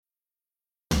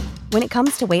When it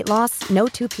comes to weight loss, no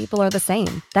two people are the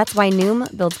same. That's why Noom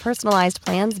builds personalized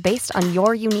plans based on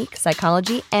your unique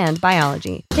psychology and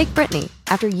biology. Take Brittany.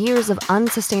 After years of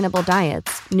unsustainable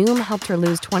diets, Noom helped her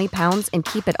lose 20 pounds and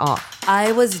keep it off.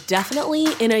 I was definitely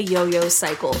in a yo-yo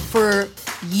cycle for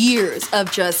years of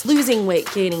just losing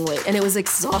weight, gaining weight, and it was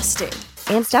exhausting.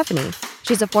 And Stephanie.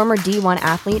 She's a former D1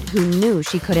 athlete who knew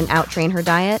she couldn't out-train her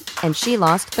diet, and she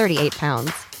lost 38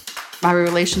 pounds. My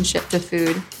relationship to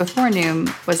food before Noom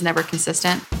was never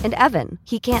consistent. And Evan,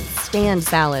 he can't stand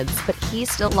salads, but he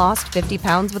still lost 50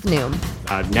 pounds with Noom.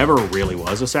 I never really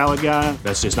was a salad guy.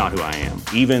 That's just not who I am.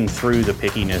 Even through the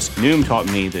pickiness, Noom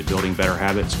taught me that building better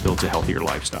habits builds a healthier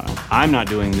lifestyle. I'm not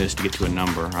doing this to get to a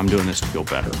number. I'm doing this to feel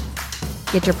better.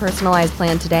 Get your personalized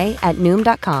plan today at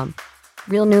Noom.com.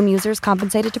 Real Noom users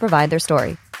compensated to provide their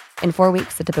story. In 4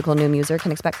 weeks, the typical Noom user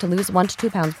can expect to lose 1 to 2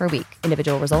 pounds per week.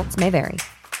 Individual results may vary.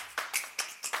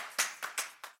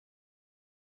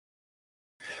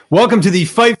 Welcome to the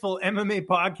Fightful MMA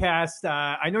podcast.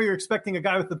 I know you're expecting a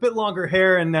guy with a bit longer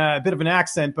hair and a bit of an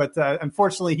accent, but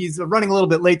unfortunately, he's running a little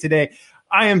bit late today.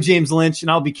 I am James Lynch,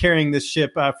 and I'll be carrying this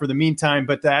ship for the meantime.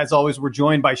 But as always, we're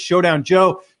joined by Showdown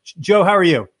Joe. Joe, how are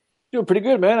you? Doing pretty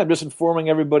good, man. I'm just informing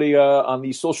everybody on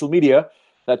the social media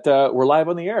that we're live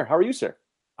on the air. How are you, sir?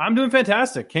 I'm doing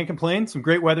fantastic. Can't complain. Some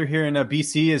great weather here in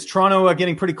BC. Is Toronto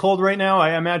getting pretty cold right now,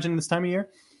 I imagine, this time of year?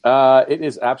 It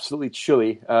is absolutely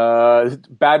chilly.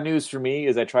 Bad news for me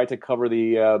is I tried to cover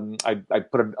the. I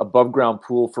put an above ground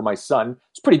pool for my son.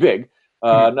 It's pretty big,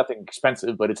 nothing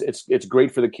expensive, but it's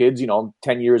great for the kids.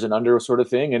 10 years and under sort of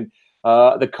thing. And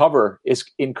the cover is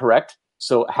incorrect,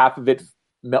 so half of it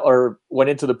went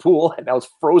into the pool and now it's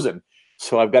frozen.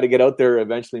 So I've got to get out there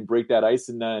eventually and break that ice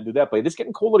and do that. But it's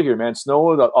getting colder here, man.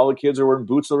 Snow. All the kids are wearing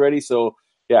boots already. So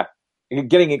yeah,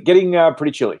 getting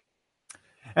pretty chilly.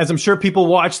 As I'm sure people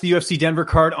watched the UFC Denver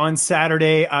card on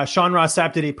Saturday, Sean Ross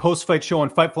Sapp did a post-fight show on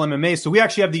Fightful MMA. So we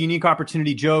actually have the unique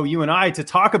opportunity, Joe, you and I, to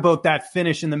talk about that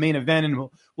finish in the main event, and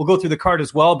we'll go through the card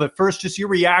as well. But first, just your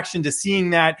reaction to seeing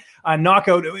that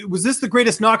knockout. Was this the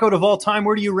greatest knockout of all time?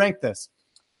 Where do you rank this?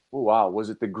 Oh, wow. Was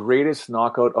it the greatest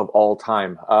knockout of all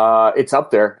time? It's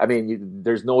up there. I mean,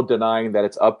 there's no denying that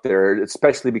it's up there,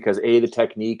 especially because A, the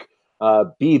technique,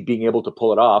 B, being able to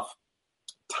pull it off.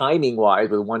 Timing wise,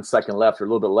 with 1 second left or a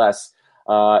little bit less,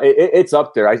 it's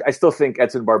up there. I still think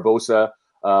Edson Barboza,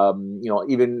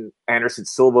 even Anderson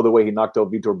Silva, the way he knocked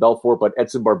out Vitor Belfort, but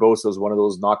Edson Barboza is one of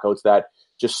those knockouts that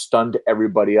just stunned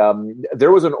everybody.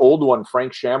 There was an old one,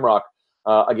 Frank Shamrock,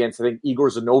 against, I think, Igor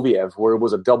Zinoviev, where it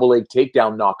was a double leg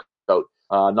takedown knockout,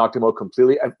 knocked him out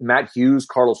completely. Matt Hughes,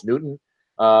 Carlos Newton.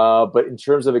 But in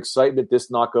terms of excitement,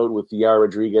 this knockout with Yair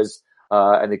Rodriguez,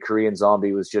 and the Korean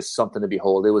Zombie was just something to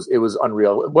behold. It was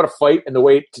unreal. What a fight, and the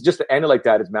way to end it like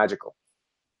that is magical.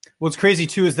 What's crazy,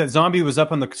 too, is that Zombie was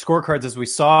up on the scorecards as we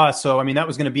saw. So, I mean, that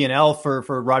was going to be an L for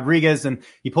Rodriguez, and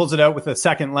he pulls it out with a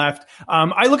second left.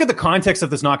 I look at the context of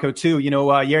this knockout, too.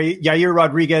 Yair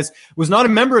Rodriguez was not a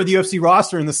member of the UFC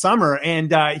roster in the summer,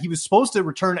 and he was supposed to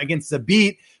return against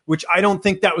Zabit, which I don't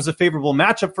think that was a favorable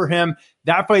matchup for him.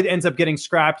 That fight ends up getting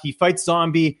scrapped. He fights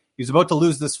Zombie. He was about to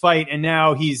lose this fight, and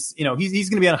now he's going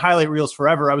to be on highlight reels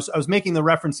forever. I was making the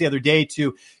reference the other day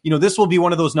to, this will be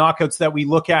one of those knockouts that we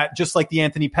look at just like the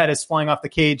Anthony Pettis flying off the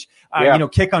cage,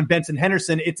 kick on Benson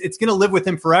Henderson. It's going to live with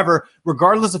him forever,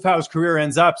 regardless of how his career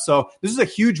ends up. So this is a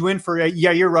huge win for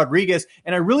Yair Rodriguez,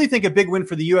 and I really think a big win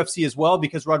for the UFC as well,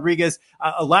 because Rodriguez,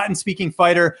 a Latin-speaking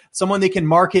fighter, someone they can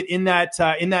market in that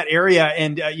area,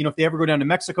 and if they ever go down to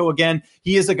Mexico again,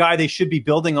 he is a guy they should be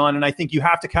building on, and I think you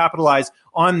have to capitalize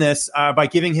on this by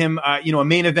giving him a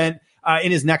main event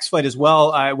in his next fight as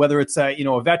well, whether it's a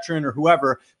veteran or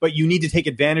whoever, but you need to take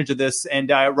advantage of this. And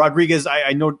Rodriguez,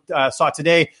 I know saw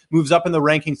today, moves up in the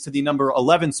rankings to the number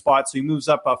 11 spot, so he moves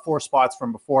up 4 spots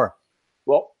from before.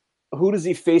 Well, who does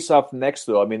he face off next,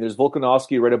 though? I mean, there's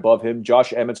Volkanovski right above him.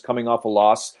 Josh Emmett coming off a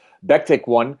loss. Bektic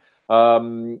won.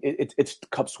 It's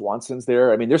Cub Swanson's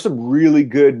there. I mean, there's some really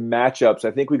good matchups.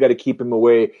 I think we got to keep him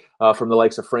away from the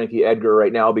likes of Frankie Edgar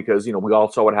right now, because, we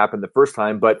all saw what happened the first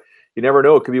time, but you never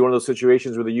know. It could be one of those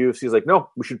situations where the UFC is like, no,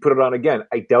 we should put it on again.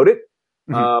 I doubt it.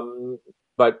 Mm-hmm.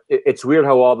 But it's weird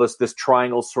how all this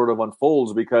triangle sort of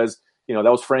unfolds, because, that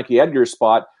was Frankie Edgar's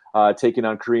spot, taking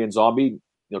on Korean Zombie.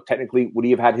 Technically, would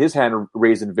he have had his hand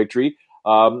raised in victory?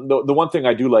 The one thing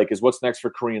I do like is what's next for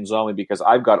Korean Zombie, because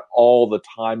I've got all the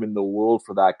time in the world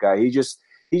for that guy. He just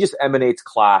emanates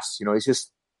class. He's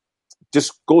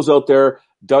just goes out there,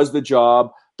 does the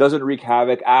job, doesn't wreak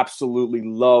havoc. Absolutely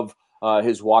love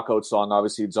his walkout song,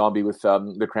 obviously Zombie with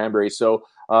the Cranberries. So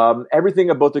everything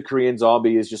about the Korean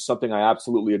Zombie is just something I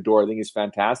absolutely adore. I think he's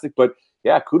fantastic. But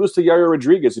yeah, kudos to Yair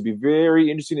Rodriguez. It'd be very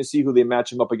interesting to see who they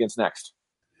match him up against next.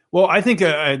 Well, I think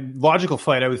a logical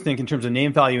fight, I would think, in terms of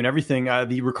name value and everything,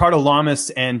 the Ricardo Lamas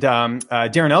and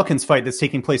Darren Elkins fight that's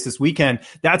taking place this weekend,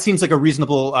 that seems like a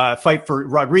reasonable fight for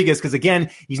Rodriguez because, again,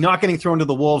 he's not getting thrown to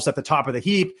the wolves at the top of the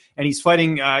heap, and he's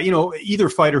fighting, either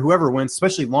fighter, whoever wins,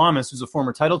 especially Lamas, who's a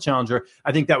former title challenger.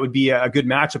 I think that would be a good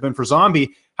matchup. And for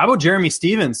Zombie, how about Jeremy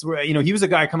Stephens? He was a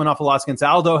guy coming off a loss against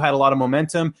Aldo, had a lot of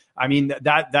momentum. I mean,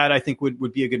 that I think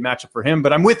would be a good matchup for him.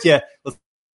 But I'm with you.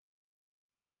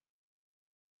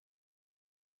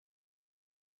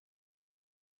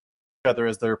 Other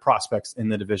as their prospects in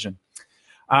the division.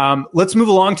 Let's move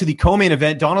along to the co-main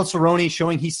event. Donald Cerrone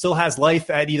showing he still has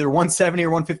life at either 170 or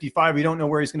 155. We don't know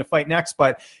where he's going to fight next,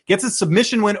 but gets a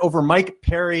submission win over Mike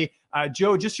Perry.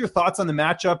 Joe, just your thoughts on the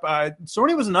matchup.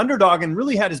 Cerrone was an underdog and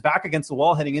really had his back against the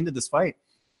wall heading into this fight.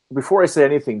 Before I say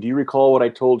anything, do you recall what I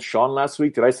told Sean last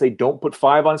week? Did I say don't put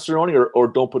 5 on Cerrone or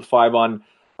don't put 5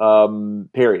 on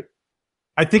Perry?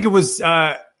 I think it was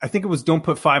don't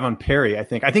put 5 on Perry. I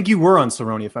think you were on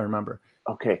Cerrone, if I remember.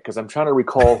 Okay, because I'm trying to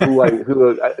recall who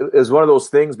is one of those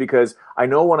things, because I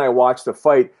know when I watch the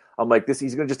fight, I'm like,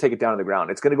 he's going to just take it down to the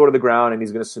ground. It's going to go to the ground and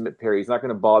he's going to submit Perry. He's not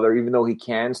going to bother, even though he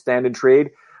can stand and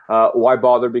trade. Why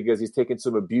bother? Because he's taken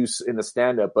some abuse in the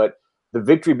stand-up. But the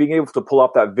victory, being able to pull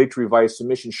off that victory via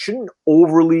submission, shouldn't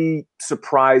overly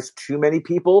surprise too many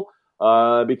people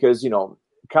because,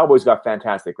 Cowboy's got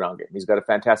fantastic ground game. He's got a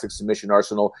fantastic submission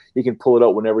arsenal. He can pull it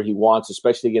out whenever he wants,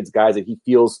 especially against guys that he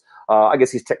feels, I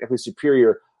guess he's technically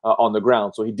superior on the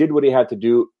ground. So he did what he had to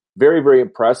do. Very, very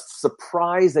impressed.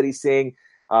 Surprised that he's saying,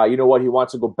 he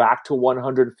wants to go back to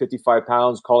 155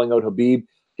 pounds, calling out Khabib,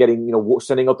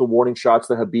 sending out the warning shots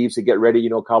to Khabib to get ready,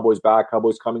 Cowboy's back,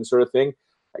 Cowboy's coming sort of thing.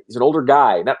 He's an older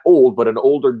guy, not old, but an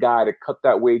older guy to cut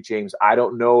that weight, James. I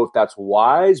don't know if that's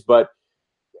wise, but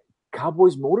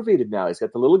Cowboy's motivated now. He's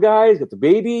got the little guy, he's got the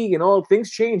baby, things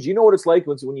change. You know what it's like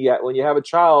when you have a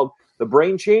child, the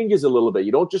brain changes a little bit.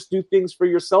 You don't just do things for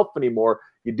yourself anymore.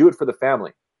 You do it for the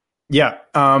family. Yeah.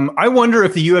 I wonder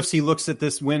if the UFC looks at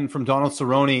this win from Donald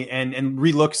Cerrone and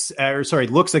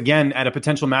looks again at a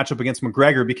potential matchup against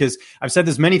McGregor, because I've said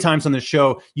this many times on this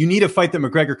show, you need a fight that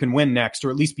McGregor can win next, or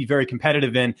at least be very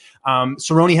competitive in.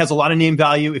 Cerrone has a lot of name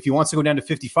value. If he wants to go down to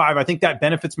 55, I think that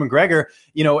benefits McGregor.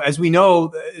 As we know,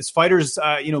 as fighters,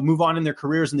 move on in their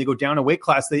careers and they go down a weight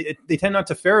class, they tend not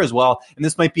to fare as well. And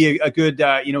this might be a good,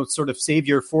 sort of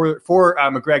savior for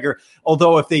McGregor.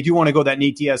 Although if they do want to go that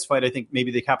Nate Diaz fight, I think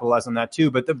maybe they capitalize on that too.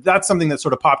 But that's something that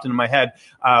sort of popped into my head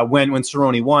when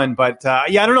Cerrone won. But I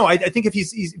don't know. I think if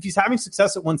he's having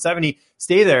success at 170,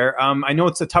 stay there. I know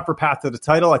it's a tougher path to the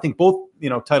title. I think both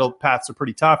title paths are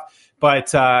pretty tough. But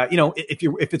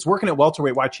if it's working at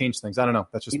welterweight, why change things? I don't know.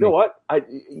 That's just me. What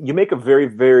you make a very,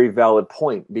 very valid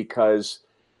point, because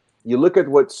you look at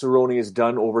what Cerrone has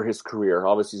done over his career.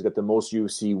 Obviously, he's got the most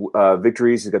UFC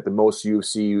victories. He's got the most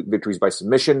UFC victories by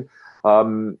submission.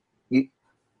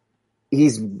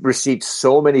 He's received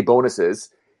so many bonuses.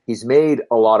 He's made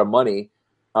a lot of money.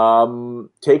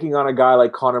 Taking on a guy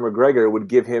like Conor McGregor would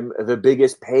give him the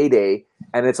biggest payday,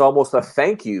 and it's almost a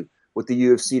thank you with the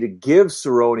UFC to give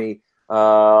Cerrone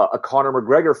a Conor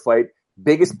McGregor fight,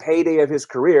 biggest payday of his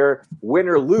career, win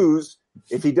or lose.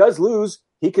 If he does lose,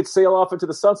 he could sail off into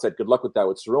the sunset. Good luck with that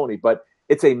with Cerrone, but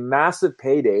it's a massive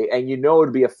payday, and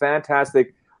it'd be a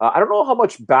fantastic. I don't know how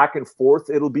much back and forth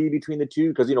it'll be between the two,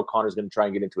 because, Conor's going to try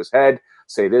and get into his head,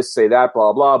 say this, say that,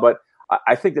 blah, blah. But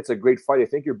I think that's a great fight. I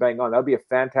think you're bang on. That would be a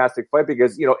fantastic fight,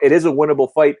 because, it is a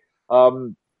winnable fight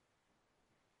for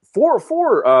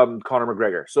Conor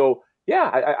McGregor. So,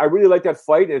 yeah, I really like that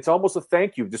fight. And it's almost a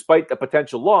thank you, despite a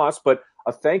potential loss, but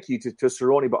a thank you to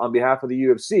Cerrone on behalf of the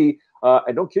UFC.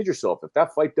 And don't kid yourself. If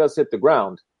that fight does hit the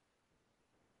ground,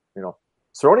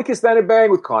 Cerrone can stand and bang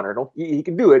with Conor. He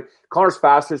can do it. Conor's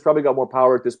faster. He's probably got more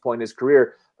power at this point in his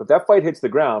career. But if that fight hits the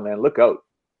ground, man, look out.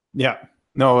 Yeah.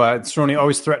 No, Cerrone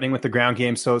always threatening with the ground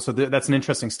game. So that's an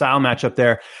interesting style matchup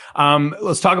there.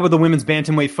 Let's talk about the women's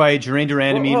bantamweight fight. Germaine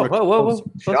Durandamy. Whoa.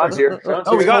 Sean's here.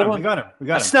 We got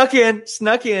him.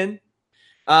 Snuck in.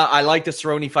 I like the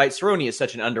Cerrone fight. Cerrone is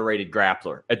such an underrated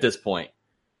grappler at this point.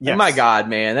 Yes. My God,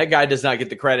 man. That guy does not get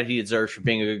the credit he deserves for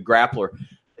being a good grappler.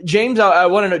 James, I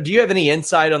want to know, do you have any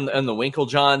insight on the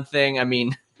Winkeljohn thing? I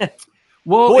mean,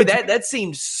 boy, that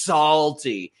seems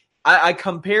salty. I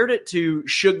compared it to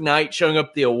Suge Knight showing up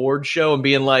at the award show and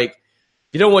being like,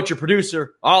 you don't want your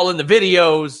producer all in the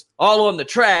videos, all on the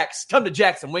tracks, come to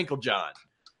Jackson Winkeljohn.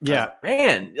 Yeah.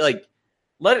 Man,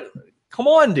 come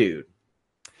on, dude.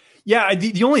 Yeah,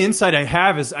 the only insight I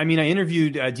have is, I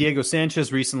interviewed Diego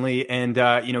Sanchez recently, and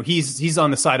he's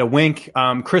on the side of Wink.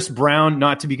 Chris Brown,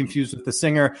 not to be confused with the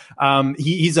singer,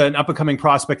 he's an up and coming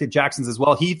prospect at Jackson's as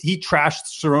well. He trashed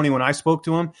Cerrone when I spoke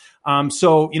to him.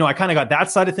 So I kind of got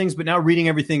that side of things, but now reading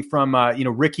everything from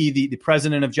Ricky, the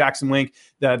president of Jackson Wink,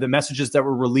 the messages that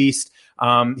were released,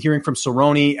 hearing from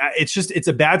Cerrone, it's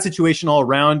a bad situation all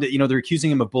around. They're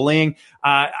accusing him of bullying.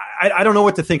 I don't know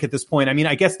what to think at this point.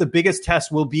 I guess the biggest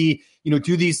test will be,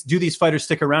 do these fighters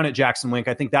stick around at Jackson Wink?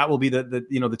 I think that will be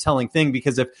the telling thing,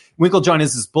 because if Winkeljohn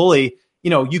is this bully,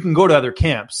 you can go to other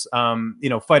camps.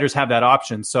 Fighters have that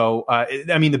option. So,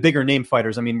 the bigger name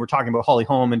fighters, we're talking about Holly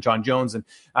Holm and John Jones and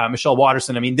Michelle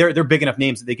Watterson. They're big enough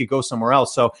names that they could go somewhere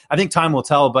else. So I think time will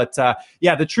tell. But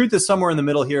the truth is somewhere in the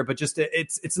middle here. But just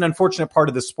it's an unfortunate part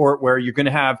of the sport where you're going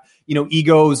to have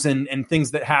egos and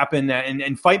things that happen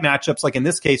and fight matchups, like in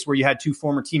this case where you had two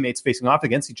former teammates facing off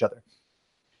against each other.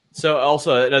 So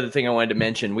also another thing I wanted to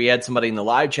mention, we had somebody in the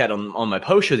live chat on my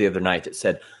post show the other night that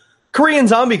said, Korean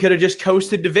Zombie could have just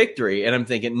coasted to victory. And I'm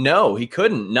thinking, no, he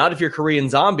couldn't. Not if you're Korean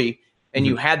Zombie and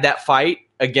you had that fight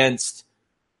against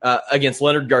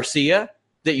Leonard Garcia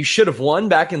that you should have won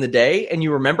back in the day, and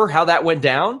you remember how that went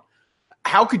down.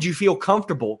 How could you feel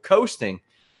comfortable coasting?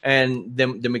 And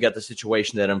then we got the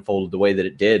situation that unfolded the way that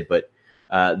it did. But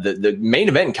the main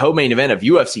event and co-main event of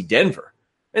UFC Denver,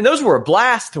 and those were a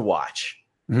blast to watch.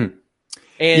 Mm-hmm.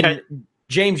 And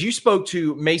James, you spoke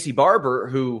to Maycee Barber,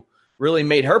 who really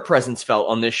made her presence felt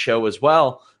on this show as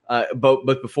well,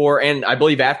 both before and I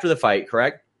believe after the fight,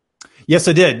 correct? Yes,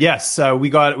 I did. Yes, we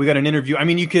got an interview.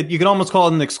 You could almost call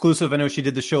it an exclusive. I know she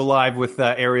did the show live with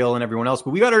Ariel and everyone else,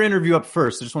 but we got her interview up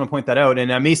first. I just want to point that out.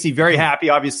 And Maycee, very happy,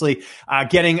 obviously,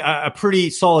 getting a pretty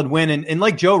solid win. And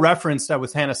like Joe referenced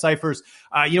with Hannah Cifers,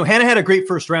 Hannah had a great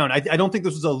first round. I don't think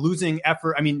this was a losing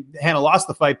effort. Hannah lost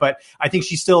the fight, but I think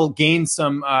she still gained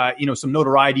some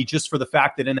notoriety just for the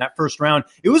fact that in that first round,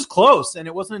 it was close. And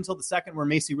it wasn't until the second where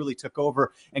Maycee really took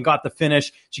over and got the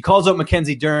finish. She calls out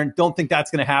Mackenzie Dern. Don't think that's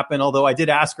going to happen, although I did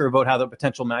ask her about how the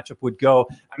potential matchup would go.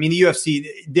 The UFC,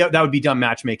 that would be dumb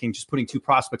matchmaking, just putting two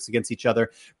prospects against each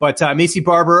other. But Maycee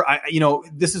Barber,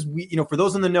 this is, for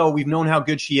those in the know, we've known how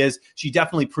good she is. She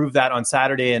definitely proved that on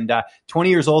Saturday. And 20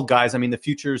 years old, guys, the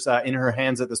future's in her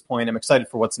hands at this point. I'm excited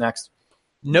for what's next.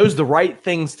 Knows the right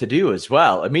things to do as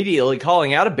well. Immediately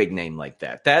calling out a big name like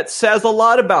that. That says a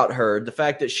lot about her. The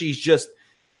fact that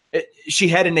she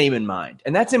had a name in mind.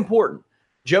 And that's important.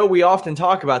 Joe, we often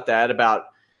talk about that, about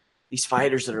these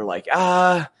fighters that are like,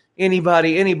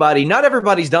 anybody. Not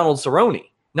everybody's Donald Cerrone.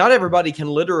 Not everybody can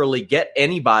literally get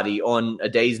anybody on a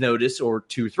day's notice or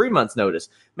 2-3 months notice.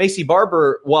 Maycee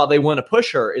Barber, while they want to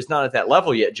push her, is not at that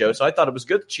level yet, Joe. So I thought it was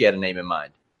good that she had a name in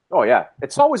mind. Oh yeah,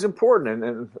 it's always important,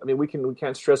 and we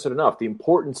can't stress it enough. The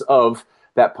importance of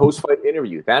that post-fight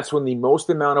interview. That's when the most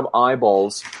amount of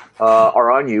eyeballs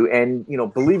are on you, and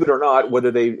believe it or not,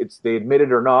 whether they admit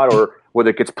it or not, or whether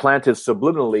it gets planted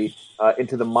subliminally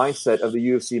into the mindset of the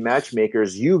UFC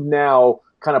matchmakers, you've now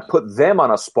kind of put them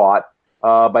on a spot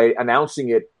by announcing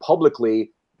it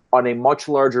publicly on a much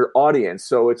larger audience.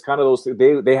 So it's kind of those,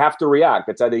 they have to react.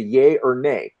 It's either yay or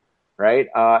nay, right?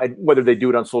 And whether they do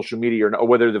it on social media or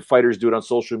whether the fighters do it on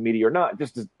social media or not,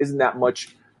 just isn't that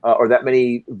much or that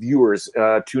many viewers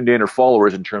tuned in or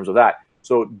followers in terms of that.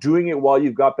 So doing it while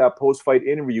you've got that post-fight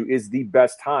interview is the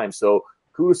best time. So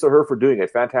kudos to her for doing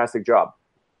it. Fantastic job.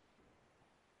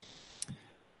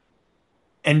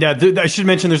 And I should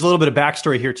mention there's a little bit of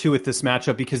backstory here too with this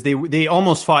matchup, because they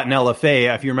almost fought in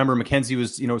LFA. If you remember, Mackenzie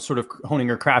was sort of honing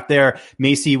her craft there.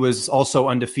 Maycee was also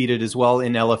undefeated as well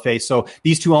in LFA. So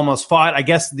these two almost fought. I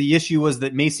guess the issue was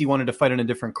that Maycee wanted to fight on a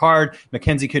different card.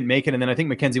 Mackenzie couldn't make it, and then I think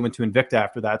Mackenzie went to Invicta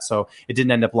after that, so it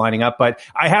didn't end up lining up. But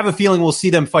I have a feeling we'll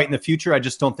see them fight in the future. I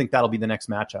just don't think that'll be the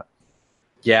next matchup.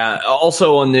 Yeah.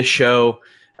 Also on this show,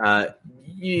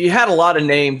 you had a lot of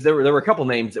names. There were a couple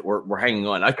names that were hanging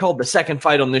on. I called the second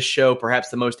fight on this show perhaps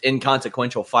the most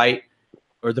inconsequential fight,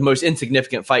 or the most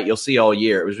insignificant fight you'll see all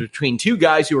year. It was between two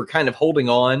guys who were kind of holding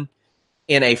on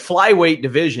in a flyweight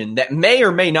division that may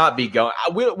or may not be going.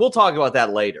 We'll talk about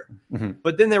that later. Mm-hmm.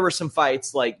 But then there were some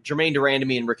fights like Jermaine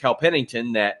Durandamy and Raquel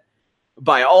Pennington that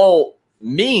by all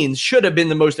means should have been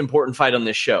the most important fight on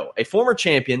this show. A former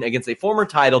champion against a former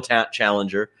title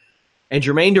challenger, and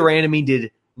Jermaine Durandamy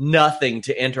did nothing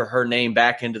to enter her name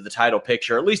back into the title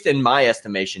picture, at least in my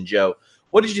estimation. Joe,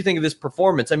 what did you think of this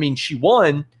performance? She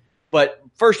won, but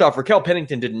first off, Raquel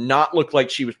Pennington did not look like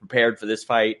she was prepared for this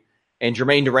fight, and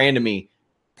Jermaine Durandamy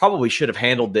probably should have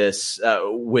handled this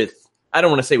with, I don't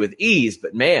want to say with ease,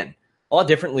 but man, a lot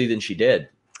differently than she did.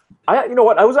 You know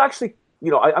what? I was actually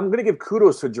I'm going to give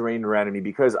kudos to Germaine Durandamy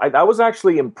because I was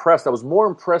actually impressed. I was more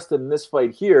impressed in this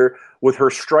fight here with her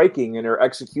striking and her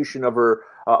execution of her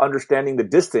understanding the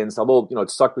distance. Although, it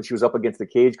sucked that she was up against the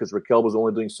cage because Raquel was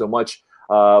only doing so much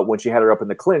when she had her up in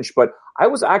the clinch. But I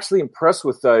was actually impressed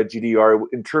with GDR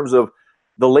in terms of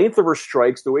the length of her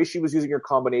strikes, the way she was using her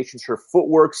combinations, her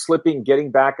footwork, slipping, getting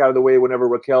back out of the way whenever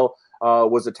Raquel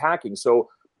was attacking. So,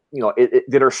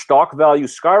 did her stock value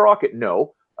skyrocket?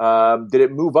 No. Did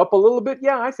it move up a little bit?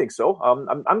 Yeah, I think so.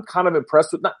 I'm kind of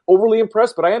impressed with, not overly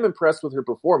impressed, but I am impressed with her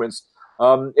performance.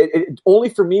 Only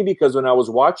for me because when I was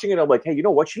watching it, I'm like, hey, you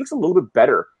know what? She looks a little bit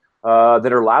better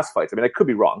than her last fights. I mean, I could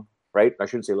be wrong, right? I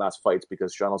shouldn't say last fights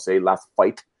because Sean will say last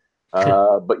fight.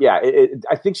 But yeah,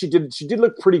 I think she did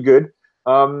look pretty good.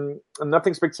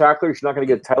 Nothing spectacular. She's not going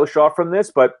to get a title shot from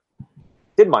this, but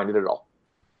didn't mind it at all.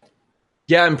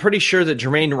 Yeah, I'm pretty sure that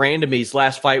Germaine Durandamy's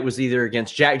last fight was either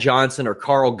against Jack Johnson or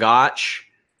Carl Gotch.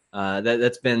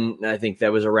 That's been, I think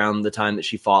that was around the time that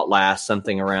she fought last,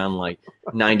 something around like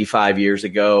 95 years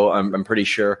ago. I'm pretty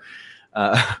sure.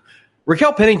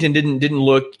 Raquel Pennington didn't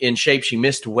look in shape. She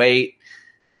missed weight.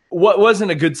 What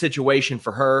wasn't a good situation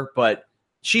for her, but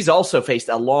she's also faced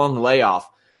a long layoff.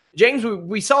 James,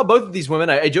 we saw both of these women.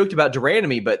 I joked about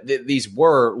Durandamy, but these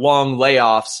were long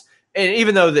layoffs. And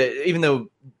even though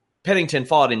Pennington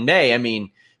fought in May, I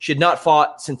mean, she had not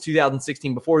fought since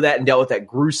 2016 before that and dealt with that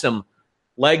gruesome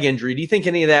leg injury. Do you think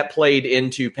any of that played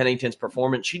into Pennington's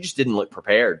performance? She just didn't look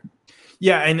prepared.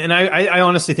 Yeah, and I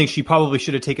honestly think she probably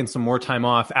should have taken some more time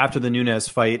off after the Nunes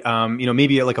fight,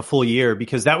 maybe like a full year,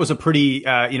 because that was a pretty,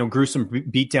 gruesome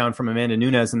beatdown from Amanda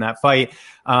Nunes in that fight.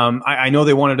 I know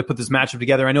they wanted to put this matchup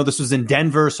together. I know this was in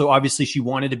Denver, so obviously she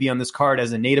wanted to be on this card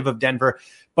as a native of Denver.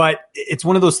 But it's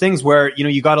one of those things where,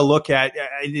 you got to look at,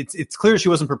 it's clear she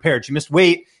wasn't prepared. She missed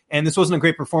weight, and this wasn't a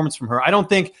great performance from her. I don't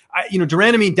think,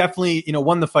 Durandamy definitely,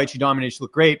 won the fight. She dominated. She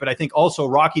looked great. But I think also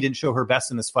Rocky didn't show her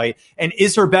best in this fight. And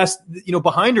is her best,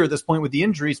 behind her at this point with the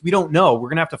injuries? We don't know. We're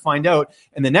going to have to find out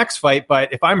in the next fight.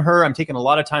 But if I'm her, I'm taking a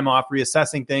lot of time off,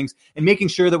 reassessing things, and making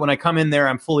sure that when I come in there,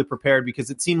 I'm fully prepared, because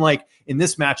it seemed like in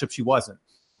this matchup, she wasn't.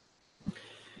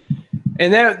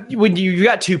 And then when you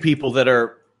got two people that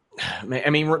are, I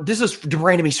mean, this is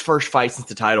Durandamy's first fight since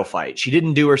the title fight. She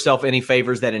didn't do herself any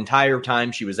favors that entire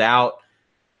time she was out.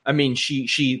 I mean,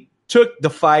 she took the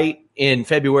fight in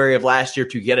February of last year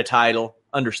to get a title.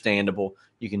 Understandable.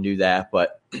 You can do that,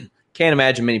 but can't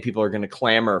imagine many people are going to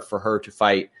clamor for her to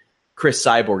fight Chris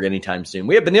Cyborg anytime soon.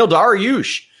 We have Beneil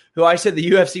Dariush, who I said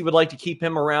the UFC would like to keep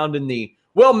him around in the,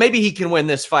 well, maybe he can win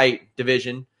this fight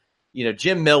division.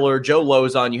 Jim Miller, Joe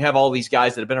Lozon, you have all these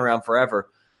guys that have been around forever.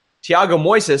 Thiago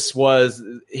Moises was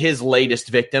his latest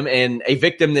victim, and a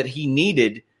victim that he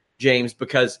needed, James,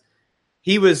 because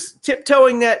he was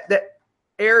tiptoeing that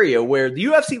area where the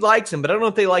UFC likes him, but I don't know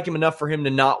if they like him enough for him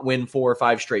to not win 4 or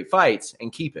 5 straight fights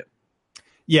and keep him.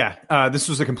 Yeah, this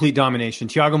was a complete domination.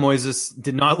 Thiago Moises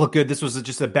did not look good. This was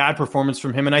just a bad performance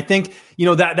from him. And I think,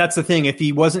 that's the thing. If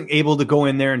he wasn't able to go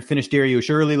in there and finish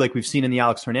Dariush early, like we've seen in the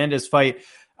Alex Hernandez fight,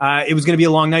 it was going to be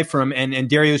a long night for him. And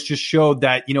Dariush just showed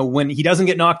that, when he doesn't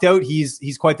get knocked out,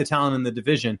 he's quite the talent in the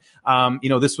division.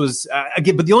 This was,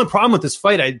 again, but the only problem with this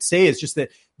fight, I'd say, is just that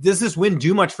does this win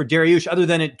do much for Dariush other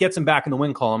than it gets him back in the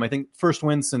win column? I think first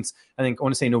win since, I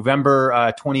want to say November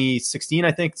 2016,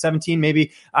 17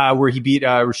 maybe, where he beat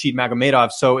Rashid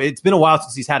Magomedov. So it's been a while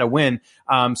since he's had a win.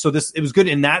 So it was good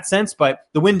in that sense, but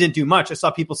the win didn't do much. I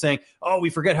saw people saying, "Oh, we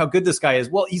forget how good this guy is."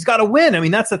 Well, he's got to win. I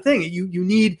mean, that's the thing. You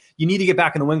need to get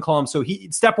back in the win column. So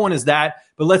step one is that.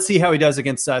 But let's see how he does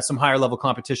against some higher level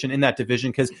competition in that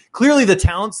division, because clearly the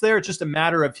talent's there. It's just a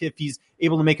matter of if he's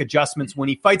able to make adjustments when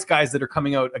he fights guys that are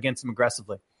coming out against him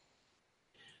aggressively.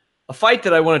 A fight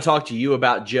that I want to talk to you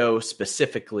about, Joe,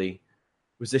 specifically,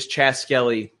 was this Chas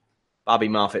Skelly, Bobby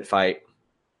Moffett fight.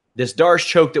 This Darce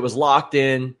choke that was locked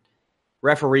in.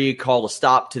 Referee called a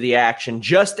stop to the action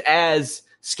just as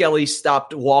Skelly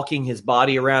stopped walking his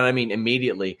body around. I mean,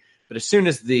 immediately. But as soon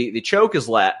as the choke is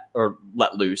let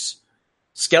loose,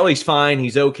 Skelly's fine.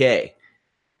 He's okay.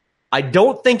 I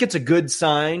don't think it's a good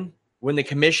sign when the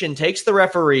commission takes the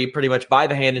referee pretty much by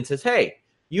the hand and says, "Hey,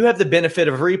 you have the benefit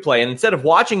of replay." And instead of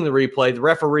watching the replay, the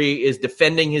referee is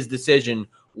defending his decision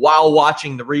while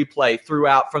watching the replay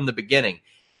throughout from the beginning.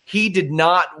 He did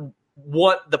not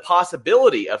want the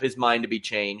possibility of his mind to be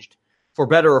changed for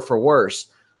better or for worse.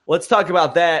 Let's talk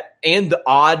about that and the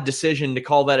odd decision to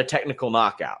call that a technical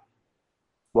knockout.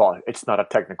 Well, it's not a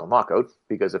technical knockout,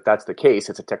 because if that's the case,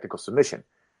 it's a technical submission.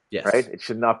 Yes. Right? It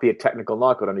should not be a technical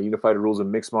knockout under unified rules of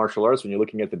mixed martial arts. When you're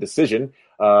looking at the decision,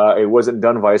 it wasn't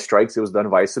done via strikes, it was done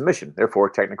via submission. Therefore,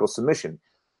 technical submission.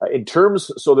 In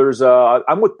terms, so there's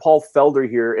I'm with Paul Felder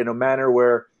here in a manner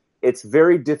where it's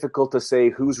very difficult to say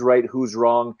who's right, who's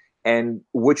wrong, and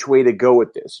which way to go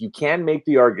with this. You can make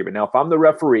the argument. Now, if I'm the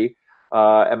referee,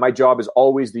 and my job is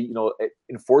always to,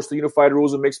 enforce the unified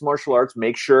rules of mixed martial arts,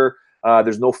 make sure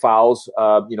there's no fouls,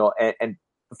 and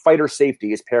fighter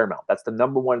safety is paramount. That's the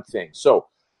number one thing. So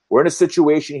we're in a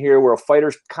situation here where a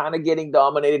fighter's kind of getting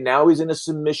dominated. Now he's in a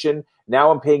submission. Now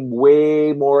I'm paying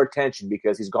way more attention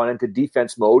because he's gone into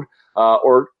defense mode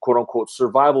or quote unquote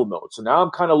survival mode. So now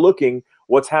I'm kind of looking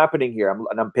what's happening here.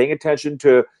 I'm paying attention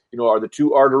to, are the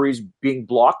two arteries being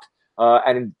blocked?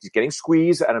 And he's getting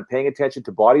squeezed, and I'm paying attention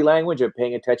to body language. I'm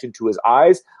paying attention to his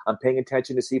eyes. I'm paying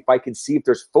attention to see if I can see if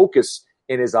there's focus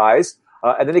in his eyes.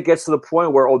 And then it gets to the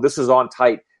point where, this is on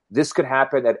tight. This could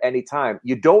happen at any time.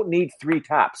 You don't need 3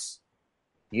 taps.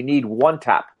 You need 1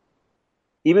 tap.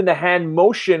 Even the hand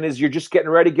motion is you're just getting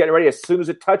ready. As soon as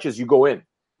it touches, you go in.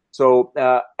 So,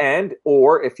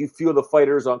 or if you feel the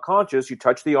fighter is unconscious, you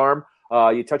touch the arm,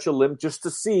 you touch a limb just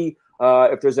to see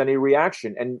if there's any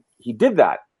reaction. And he did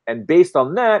that. And based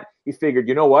on that, he figured,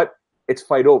 you know what? It's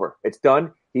fight over. It's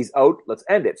done. He's out. Let's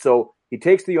end it. So he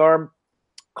takes the arm,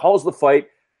 calls the fight,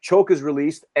 choke is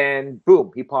released, and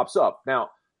boom, he pops up.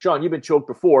 Now, Sean, you've been choked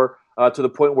before to the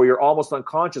point where you're almost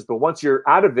unconscious. But once you're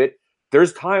out of it,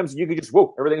 there's times you can just,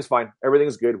 whoa, everything's fine.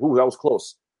 Everything's good. Whoa, that was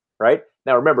close. Right?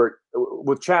 Now, remember,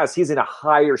 with Chaz, he's in a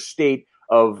higher state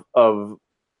of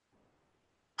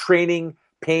training,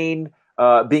 pain,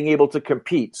 being able to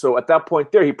compete. So at that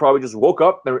point there, he probably just woke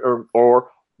up or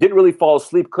didn't really fall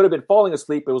asleep, could have been falling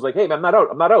asleep. It was like, hey, man,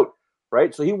 I'm not out.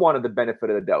 Right? So he wanted the benefit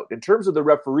of the doubt. In terms of the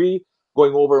referee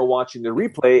going over and watching the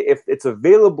replay, if it's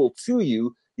available to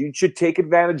you, you should take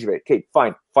advantage of it. Okay,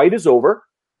 fine. Fight is over.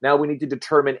 Now we need to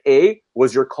determine A,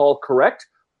 was your call correct?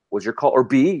 Or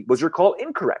B, was your call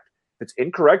incorrect? If it's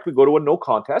incorrect, we go to a no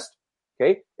contest.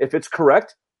 Okay. If it's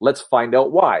correct, let's find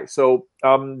out why. So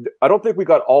I don't think we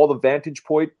got all the vantage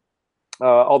point,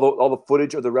 all the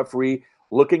footage of the referee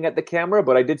looking at the camera,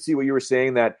 but I did see what you were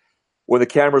saying, that when the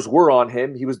cameras were on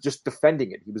him, he was just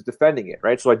defending it.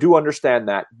 Right? So I do understand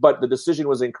that, but the decision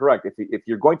was incorrect. If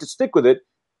you're going to stick with it,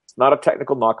 it's not a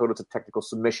technical knockout, it's a technical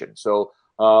submission. So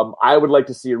I would like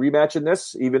to see a rematch in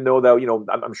this, even though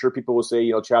that, I'm sure people will say,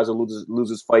 Chaz will lose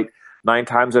his fight 9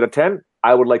 times out of 10.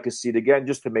 I would like to see it again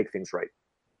just to make things right.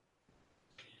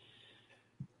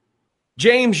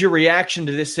 James, your reaction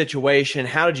to this situation,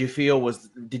 how did you feel?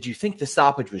 Did you think the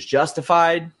stoppage was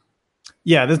justified?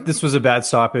 Yeah, this was a bad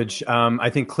stoppage. I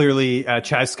think clearly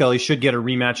Chaz Scully should get a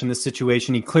rematch in this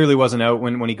situation. He clearly wasn't out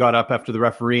when he got up after the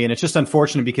referee, and it's just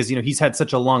unfortunate because he's had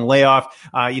such a long layoff.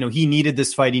 He needed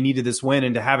this fight, he needed this win,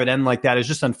 and to have it end like that is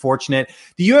just unfortunate.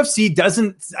 The UFC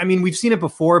doesn't. I mean, we've seen it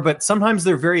before, but sometimes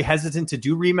they're very hesitant to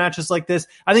do rematches like this.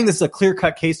 I think this is a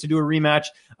clear-cut case to do a rematch.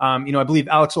 I believe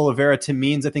Alex Oliveira, Tim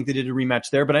Means, I think they did a rematch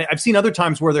there, but I've seen other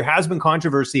times where there has been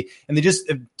controversy, and they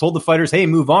just told the fighters, "Hey,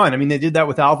 move on." I mean, they did that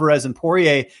with Alvarez and Poirier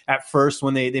at first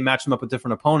when they matched them up with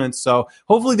different opponents. So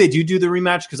hopefully they do the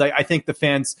rematch, because I think the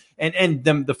fans and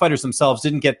the fighters themselves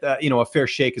didn't get a fair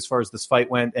shake as far as this fight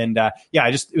went. And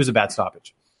it was a bad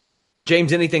stoppage.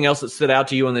 James, anything else that stood out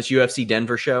to you on this UFC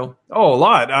Denver show? Oh, a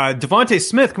lot. Devontae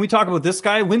Smith, can we talk about this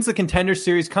guy? Wins the Contender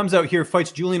Series, comes out here,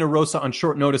 fights Julian Erosa on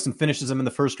short notice and finishes him in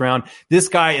the first round. This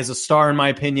guy is a star, in my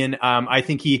opinion. I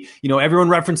think he, everyone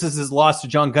references his loss to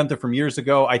John Gunther from years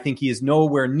ago. I think he is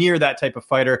nowhere near that type of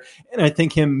fighter. And I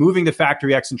think him moving to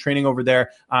Factory X and training over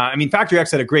there. Factory X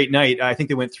had a great night. I think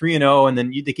they went 3-0, and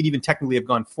then they could even technically have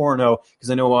gone 4-0, because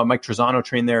I know Mike Trezano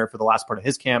trained there for the last part of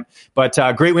his camp. But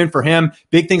great win for him.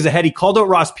 Big things ahead. He called out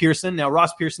Ross Pearson. Now,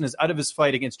 Ross Pearson is out of his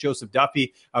fight against Joseph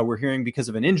Duffy. We're hearing because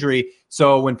of an injury.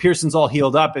 So when Pearson's all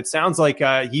healed up, it sounds like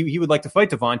he would like to fight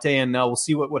Devontae, and we'll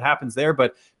see what happens there.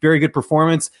 But very good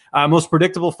performance. Most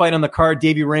predictable fight on the card.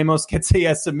 Davey Ramos gets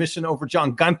a submission over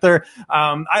John Gunther.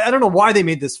 I don't know why they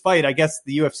made this fight. I guess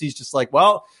the UFC's just like,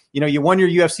 well, you won your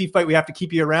UFC fight. We have to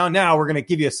keep you around. Now we're going to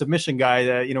give you a submission guy,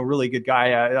 really good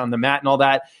guy on the mat and all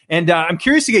that. And I'm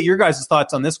curious to get your guys'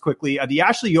 thoughts on this quickly. The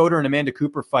Ashley Yoder and Amanda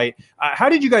Cooper fight. How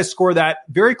did you guys score that?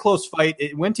 Very close fight.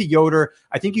 It went to Yoder.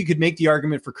 I think you could make the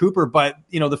argument for Cooper, but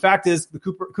the fact is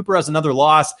Cooper has another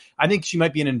loss. I think she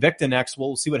might be an Invicta next.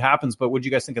 We'll see what happens. But what did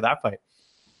you guys think of that fight?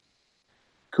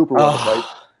 Cooper won the fight.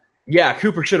 Yeah,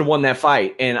 Cooper should have won that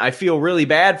fight. And I feel really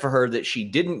bad for her that she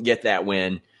didn't get that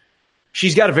win.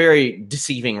 She's got a very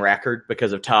deceiving record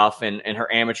because of Tough and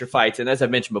her amateur fights. And as I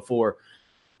mentioned before,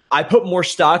 I put more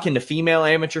stock into female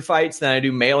amateur fights than I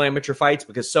do male amateur fights,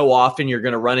 because so often you're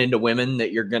going to run into women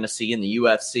that you're going to see in the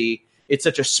UFC. It's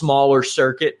such a smaller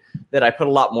circuit that I put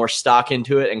a lot more stock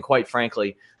into it. And quite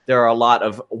frankly, there are a lot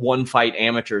of one-fight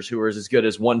amateurs who are as good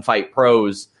as one-fight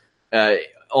pros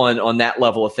on that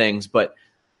level of things. But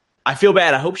I feel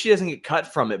bad. I hope she doesn't get cut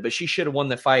from it, but she should have won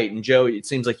the fight. And Joe, it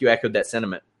seems like you echoed that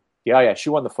sentiment. Yeah, she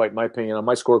won the fight, in my opinion. On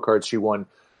my scorecards, she won.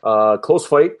 Close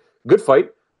fight, good fight,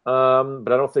 but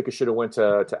I don't think it should have went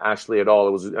to Ashley at all.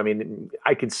 It was, I mean,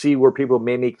 I could see where people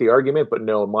may make the argument, but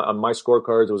no, on my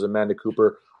scorecards, it was Amanda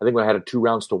Cooper. I think I had 2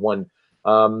 rounds to 1.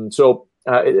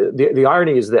 The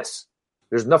irony is this.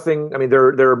 There's nothing, I mean,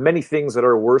 there are many things that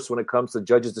are worse when it comes to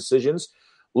judges' decisions.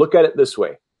 Look at it this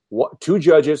way. 2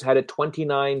 judges had it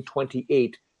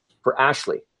 29-28 for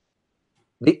Ashley.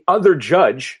 The other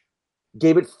judge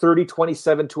gave it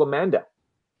 30-27 to Amanda.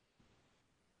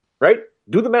 Right?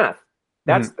 Do the math.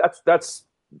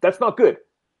 That's not good.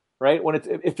 Right?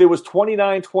 If it was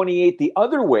 29-28 the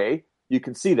other way, you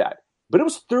can see that. But it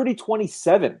was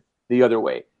 30-27 the other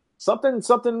way. Something,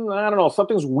 I don't know,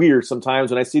 something's weird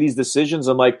sometimes when I see these decisions.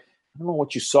 I'm like, I don't know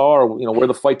what you saw or where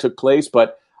the fight took place,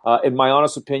 but in my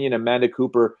honest opinion, Amanda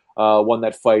Cooper won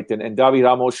that fight. And David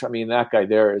Ramos, I mean, that guy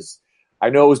there is, I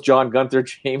know it was John Gunther,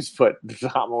 James, but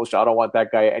Ramos, I don't want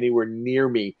that guy anywhere near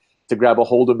me to grab a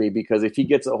hold of me, because if he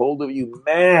gets a hold of you,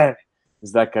 man,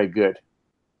 is that guy good.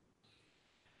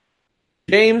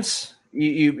 James,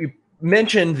 you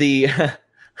mentioned the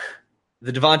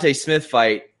the Devontae Smith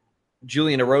fight,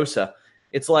 Julian Erosa.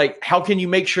 It's like, how can you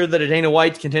make sure that a Dana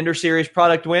White's Contender Series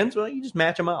product wins? Well, you just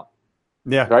match them up.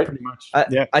 Yeah, right. Pretty much.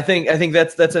 I think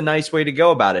that's a nice way to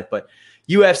go about it. But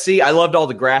UFC, I loved all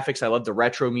the graphics. I loved the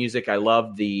retro music. I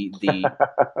loved the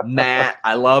mat.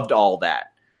 I loved all that,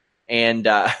 and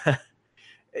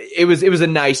it was a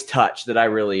nice touch that I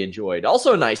really enjoyed.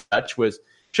 Also, a nice touch was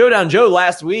Showdown Joe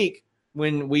last week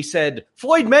when we said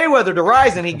Floyd Mayweather to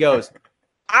Rizin. He goes,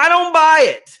 "I don't buy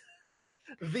it."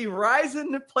 The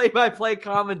Rizin play-by-play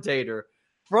commentator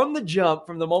from the jump,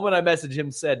 from the moment I messaged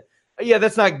him, said, "Yeah,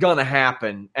 that's not gonna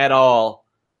happen at all."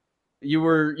 You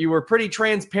were pretty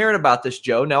transparent about this,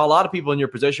 Joe. Now, a lot of people in your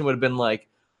position would have been like,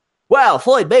 "Wow,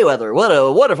 Floyd Mayweather, what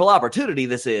a wonderful opportunity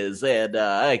this is, and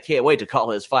I can't wait to call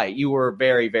his fight." You were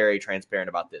very, very transparent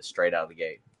about this straight out of the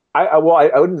gate. I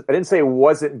didn't say it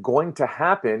wasn't going to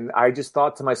happen. I just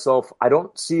thought to myself, I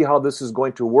don't see how this is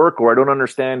going to work, or I don't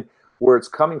understand where it's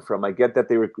coming from. I get that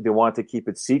they want to keep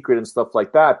it secret and stuff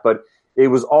like that, but it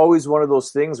was always one of those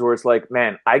things where it's like,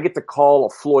 man, I get to call a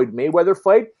Floyd Mayweather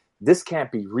fight. This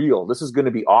can't be real. This is going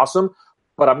to be awesome,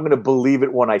 but I'm going to believe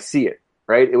it when I see it,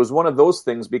 right? It was one of those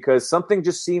things because something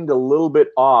just seemed a little bit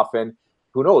off, and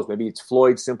who knows, maybe it's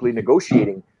Floyd simply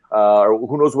negotiating, or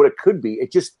who knows what it could be.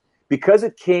 It just, because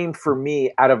it came for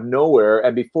me out of nowhere,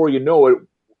 and before you know it,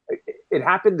 it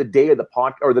happened the day of the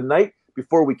podcast, or the night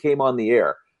before we came on the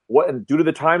air. And due to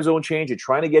the time zone change and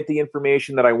trying to get the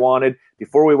information that I wanted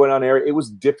before we went on air, it was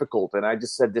difficult. And I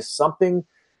just said, there's something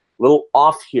a little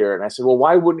off here. And I said, well,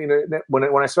 why wouldn't when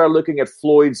I started looking at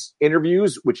Floyd's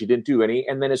interviews, which he didn't do any,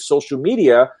 and then his social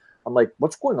media, I'm like,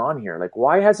 what's going on here? Like,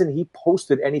 why hasn't he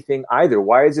posted anything either?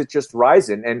 Why is it just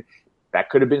Rizin? And that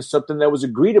could have been something that was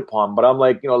agreed upon. But I'm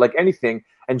like, like anything.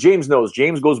 And James knows.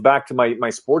 James goes back to my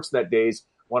Sportsnet days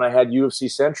when I had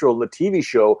UFC Central, the TV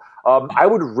show. I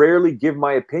would rarely give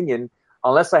my opinion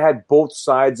unless I had both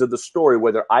sides of the story,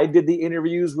 whether I did the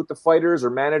interviews with the fighters or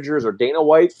managers or Dana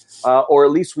White, or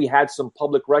at least we had some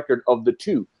public record of the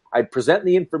two. I'd present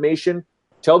the information,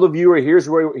 tell the viewer, here's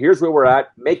where we're at,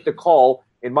 make the call,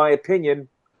 in my opinion,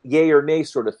 yay or nay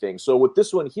sort of thing. So with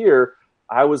this one here,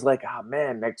 I was like, oh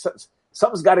man, like,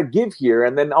 something's got to give here.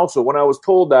 And then also when I was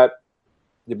told that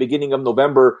the beginning of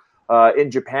November in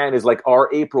Japan is like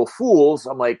our April Fools,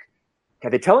 I'm like, are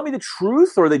they telling me the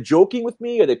truth, or are they joking with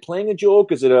me? Are they playing a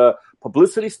joke? Is it a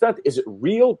publicity stunt? Is it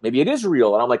real? Maybe it is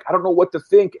real. And I'm like, I don't know what to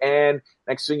think. And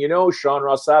next thing you know, Sean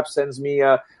Ross Sapp sends me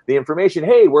the information.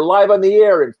 Hey, we're live on the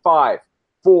air in 5,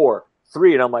 4,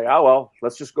 3. And I'm like, oh, well,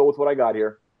 let's just go with what I got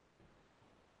here.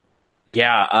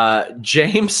 Yeah,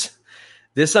 James,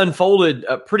 this unfolded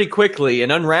pretty quickly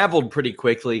and unraveled pretty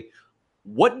quickly.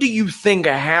 What do you think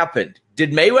happened?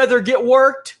 Did Mayweather get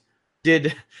worked?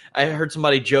 I heard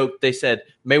somebody joke, they said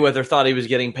Mayweather thought he was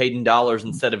getting paid in dollars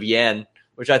instead of yen,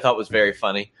 which I thought was very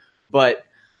funny. But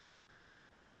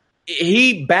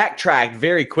he backtracked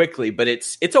very quickly, but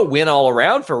it's a win all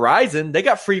around for Rizin. They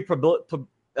got free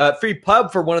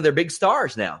pub for one of their big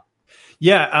stars now.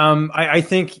 Yeah, I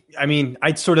think,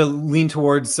 I'd sort of lean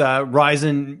towards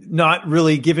Rizin not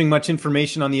really giving much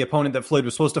information on the opponent that Floyd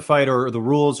was supposed to fight or the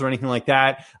rules or anything like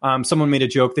that. Someone made a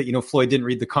joke that, Floyd didn't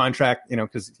read the contract,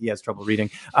 because he has trouble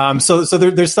reading. So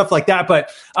there's stuff like that.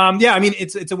 But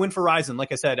it's a win for Rizin.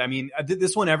 Like I said,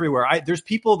 this one everywhere. There's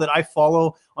people that I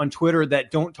follow on Twitter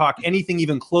that don't talk anything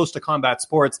even close to combat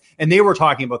sports, and they were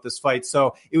talking about this fight.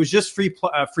 So it was just free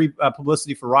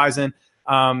publicity for Rizin.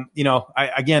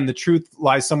 Again, the truth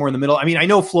lies somewhere in the middle. I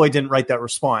know Floyd didn't write that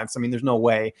response. There's no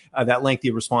way that lengthy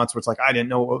response where it's like, I didn't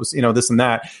know what was, this and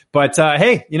that. But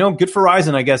hey, good for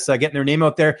Rizin, I guess, getting their name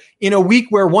out there in a week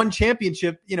where one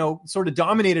championship, sort of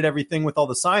dominated everything with all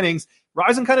the signings.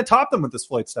 Rizin kind of topped them with this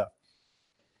Floyd stuff.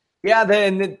 Yeah,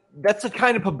 then that's the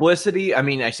kind of publicity.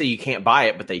 I say you can't buy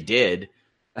it, but they did.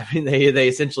 They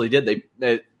essentially did.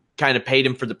 They kind of paid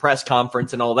him for the press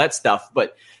conference and all that stuff.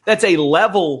 But that's a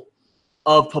level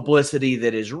of publicity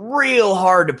that is real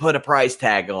hard to put a price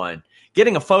tag on.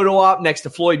 Getting a photo op next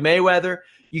to Floyd Mayweather,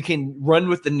 you can run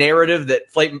with the narrative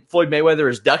that Floyd Mayweather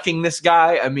is ducking this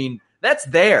guy. That's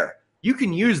there. You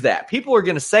can use that. People are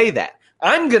going to say that.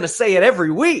 I'm going to say it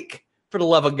every week, for the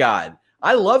love of God.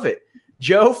 I love it.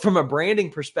 Joe, from a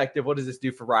branding perspective, what does this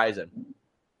do for Rizin?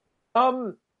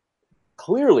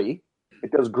 Clearly,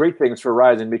 it does great things for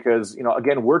Rizin because,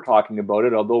 again, we're talking about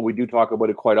it, although we do talk about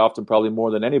it quite often, probably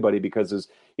more than anybody because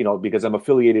I'm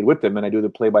affiliated with them and I do the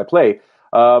play-by-play.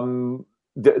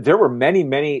 There were many,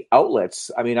 many outlets.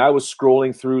 I was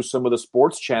scrolling through some of the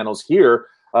sports channels here,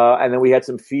 and then we had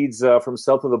some feeds from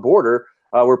south of the border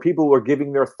where people were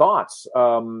giving their thoughts.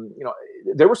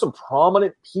 There were some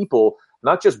prominent people,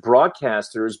 not just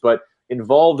broadcasters, but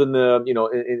involved in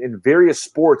in various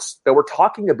sports that were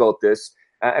talking about this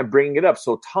and bringing it up.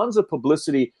 So tons of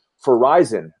publicity for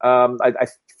Rizin.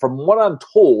 From what I'm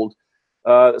told,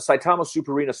 Saitama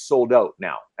Super Arena sold out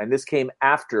now, and this came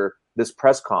after this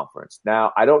press conference.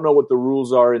 Now, I don't know what the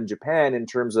rules are in Japan in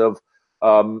terms of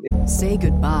Say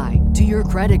goodbye to your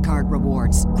credit card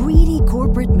rewards. Greedy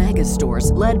corporate mega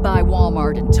stores, led by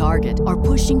Walmart and Target, are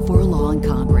pushing for a law in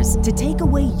Congress to take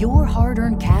away your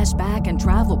hard-earned cash back and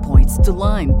travel points to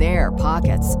line their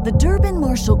pockets. The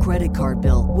Durbin-Marshall credit card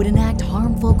bill would enact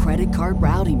harmful credit card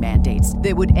routing mandates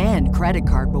that would end credit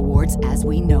card rewards as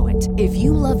we know it. If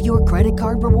you love your credit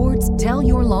card rewards, tell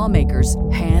your lawmakers,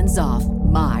 hands off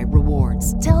my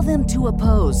rewards. Tell them to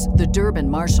oppose the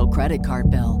Durbin-Marshall credit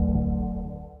card bill.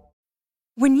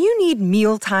 When you need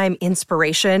mealtime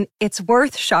inspiration, it's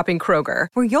worth shopping Kroger,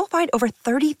 where you'll find over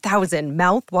 30,000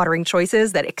 mouth-watering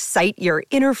choices that excite your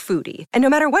inner foodie. And no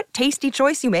matter what tasty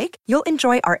choice you make, you'll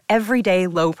enjoy our everyday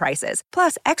low prices,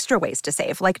 plus extra ways to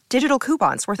save, like digital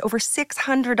coupons worth over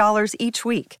 $600 each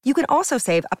week. You can also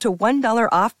save up to $1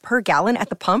 off per gallon at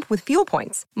the pump with fuel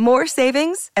points. More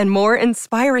savings and more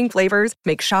inspiring flavors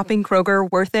make shopping Kroger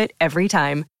worth it every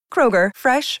time. Kroger,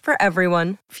 fresh for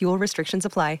everyone. Fuel restrictions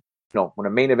apply. When a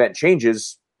main event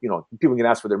changes, people can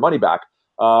ask for their money back.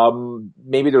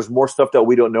 Maybe there's more stuff that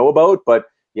we don't know about, but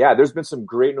yeah, there's been some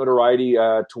great notoriety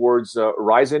towards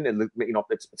Rizin, and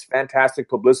it's fantastic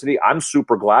publicity. I'm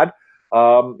super glad,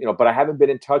 but I haven't been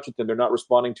in touch with them. They're not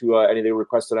responding to any of the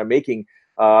requests that I'm making.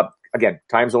 Again,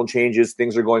 time zone changes,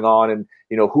 things are going on, and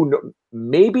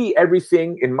maybe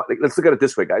everything let's look at it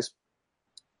this way, guys.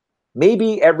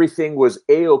 Maybe everything was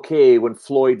A-okay when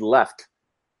Floyd left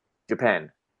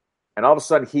Japan. And all of a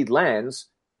sudden he lands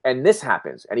and this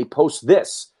happens and he posts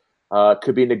this.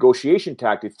 Could be a negotiation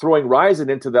tactic, throwing Rizin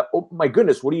into the, oh my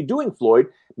goodness, what are you doing, Floyd?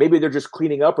 Maybe they're just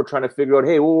cleaning up or trying to figure out,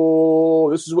 hey, whoa,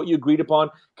 this is what you agreed upon.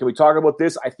 Can we talk about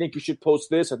this? I think you should post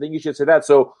this. I think you should say that.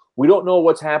 So we don't know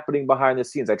what's happening behind the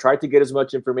scenes. I tried to get as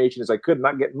much information as I could,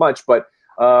 not get much, but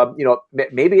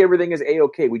maybe everything is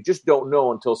A-okay. We just don't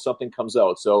know until something comes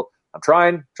out. So I'm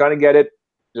trying to get it,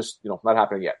 just, not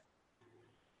happening yet.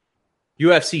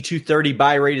 UFC 230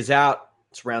 buy rate is out.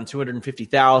 It's around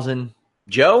 250,000.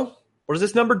 Joe, what does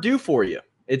this number do for you?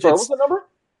 What's the number?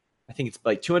 I think it's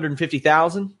like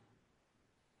 250,000.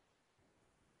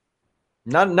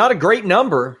 Not a great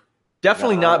number.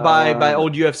 Definitely not by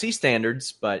old UFC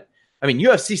standards, but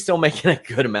UFC's still making a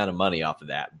good amount of money off of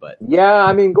that. But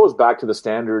yeah, it goes back to the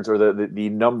standards or the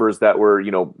numbers that were,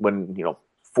 when 4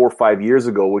 or 5 years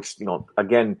ago, which,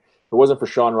 again, if it wasn't for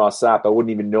Sean Ross Sapp, I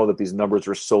wouldn't even know that these numbers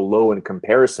were so low in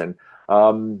comparison.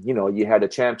 You had a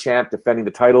champ defending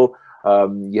the title.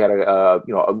 You had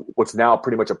what's now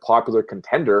pretty much a popular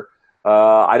contender.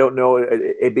 I don't know.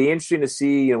 It'd be interesting to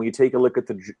see, when you take a look at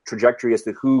the trajectory as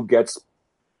to who gets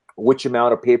which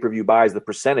amount of pay-per-view buys, the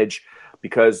percentage,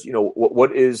 because,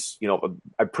 what is,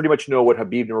 I pretty much know what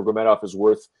Khabib Nurmagomedov is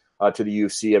worth to the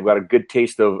UFC. I've got a good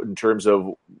taste in terms of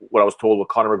what I was told what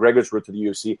Conor McGregor's worth to the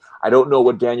UFC. I don't know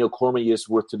what Daniel Cormier is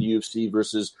worth to the UFC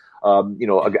versus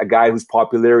a guy whose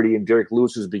popularity and Derek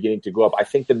Lewis is beginning to go up. I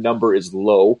think the number is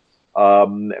low.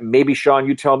 Maybe Sean,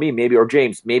 you tell me, maybe, or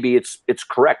James, maybe it's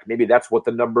correct. Maybe that's what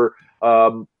the number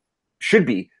should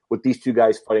be with these two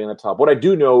guys fighting on the top. What I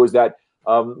do know is that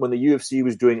when the UFC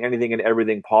was doing anything and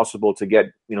everything possible to get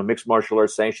mixed martial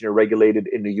arts sanctioned and regulated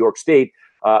in New York State,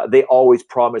 they always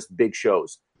promised big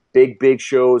shows, big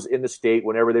shows in the state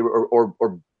whenever they were,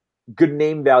 or good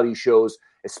name value shows,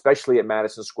 especially at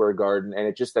Madison Square Garden. And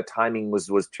it just, the timing was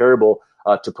terrible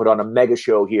to put on a mega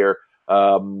show here,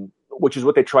 which is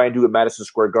what they try and do at Madison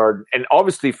Square Garden. And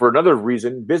obviously for another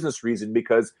reason, business reason,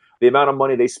 because the amount of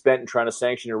money they spent in trying to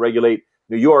sanction and regulate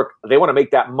New York, they want to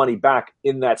make that money back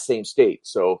in that same state.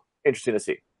 So interesting to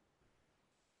see.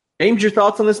 James, your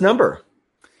thoughts on this number?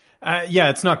 Yeah,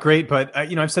 it's not great, but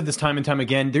I've said this time and time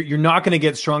again, you're not going to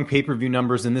get strong pay-per-view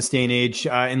numbers in this day and age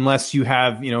unless you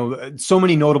have, so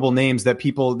many notable names that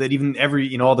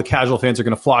even all the casual fans are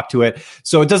going to flock to it.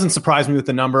 So it doesn't surprise me with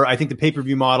the number. I think the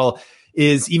pay-per-view model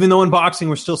is, even though in boxing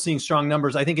we're still seeing strong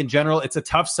numbers, I think in general it's a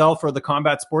tough sell for the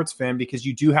combat sports fan because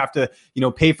you do have to,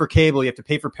 pay for cable, you have to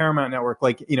pay for Paramount Network,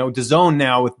 like, DAZN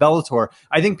now with Bellator.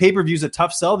 I think pay-per-view is a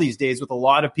tough sell these days with a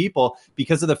lot of people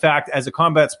because of the fact, as a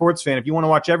combat sports fan, if you want to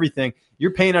watch everything,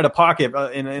 you're paying out of pocket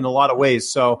in a lot of ways.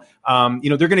 So,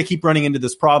 they're going to keep running into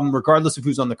this problem regardless of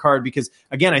who's on the card because,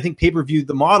 again, I think pay-per-view,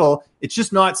 the model, it's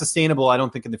just not sustainable, I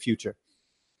don't think, in the future.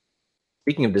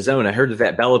 Speaking of DAZN, I heard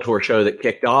that Bellator show that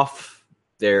kicked off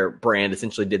their brand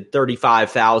essentially did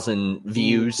 35,000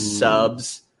 views,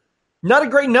 subs. Not a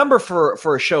great number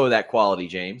for a show of that quality,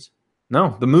 James.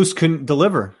 No, the Moose couldn't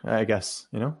deliver, I guess,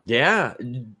 Yeah.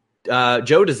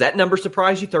 Joe, does that number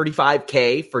surprise you?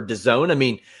 35K for DAZN? I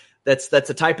mean, that's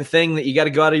the type of thing that you got to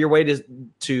go out of your way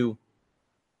to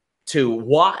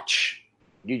watch.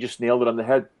 You just nailed it on the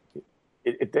head.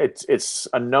 It's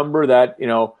a number that,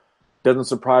 doesn't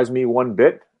surprise me one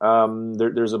bit.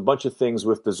 There's a bunch of things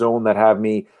with DAZN that have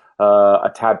me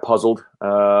a tad puzzled.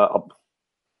 A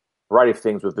variety of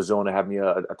things with DAZN that have me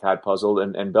a tad puzzled.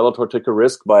 And Bellator took a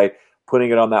risk by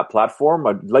putting it on that platform.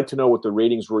 I'd like to know what the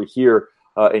ratings were here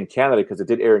in Canada because it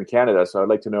did air in Canada. So I'd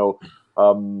like to know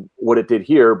what it did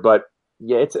here. But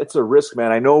yeah, it's a risk,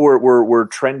 man. I know we're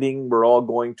trending. We're all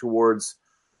going towards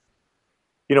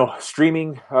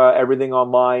streaming everything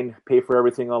online, pay for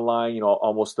everything online,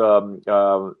 almost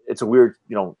it's a weird,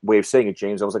 way of saying it,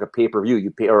 James. Almost like a pay-per-view,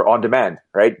 you pay or on demand,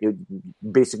 right? You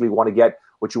basically want to get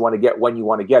what you want to get when you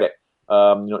want to get it.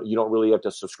 You don't really have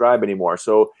to subscribe anymore.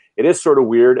 So it is sort of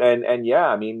weird. And yeah,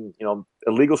 I mean,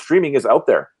 illegal streaming is out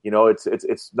there.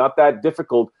 It's not that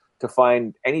difficult to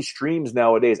find any streams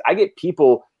nowadays. I get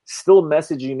people still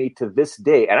messaging me to this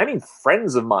day, and I mean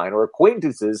friends of mine or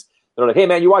acquaintances. They're like, hey,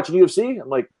 man, you watching UFC? I'm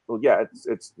like, well, yeah,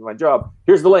 it's my job.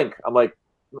 Here's the link. I'm like,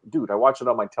 dude, I watch it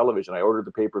on my television. I ordered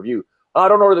the pay-per-view. I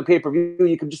don't order the pay-per-view.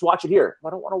 You can just watch it here. I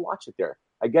don't want to watch it there.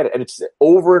 I get it. And it's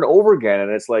over and over again.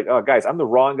 And it's like, oh, guys, I'm the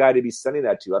wrong guy to be sending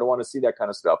that to. I don't want to see that kind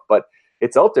of stuff. But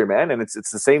it's out there, man. And it's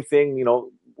the same thing,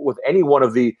 with any one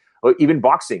of the, even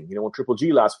boxing, when Triple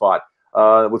G last fought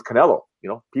with Canelo.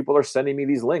 People are sending me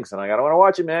these links. And I don't want to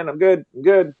watch it, man. I'm good.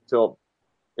 So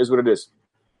here's what it is.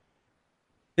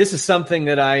 This is something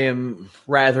that I am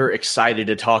rather excited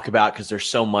to talk about because there's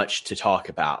so much to talk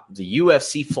about. The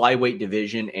UFC flyweight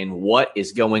division and what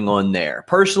is going on there.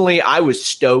 Personally, I was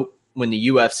stoked when the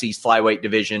UFC's flyweight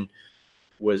division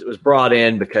was brought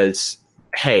in because,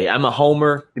 hey, I'm a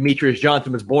homer. Demetrius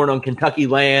Johnson was born on Kentucky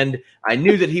land. I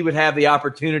knew that he would have the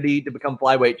opportunity to become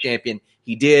flyweight champion.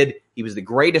 He did. He was the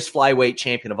greatest flyweight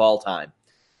champion of all time.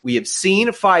 We have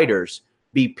seen fighters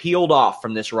be peeled off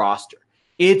from this roster.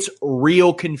 It's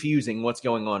real confusing what's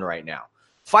going on right now.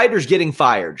 Fighters getting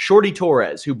fired. Shorty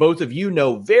Torres, who both of you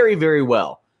know very, very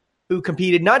well, who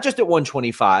competed not just at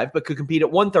 125, but could compete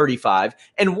at 135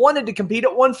 and wanted to compete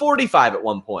at 145 at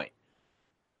one point.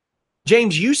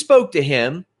 James, you spoke to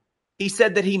him. He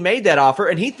said that he made that offer,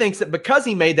 and he thinks that because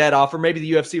he made that offer, maybe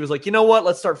the UFC was like, you know what,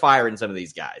 let's start firing some of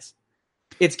these guys.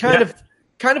 It's kind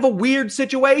of a weird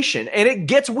situation, and it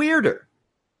gets weirder.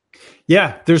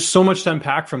 Yeah, there's so much to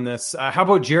unpack from this. How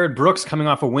about Jared Brooks coming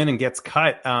off a win and gets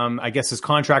cut? I guess his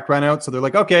contract ran out, so they're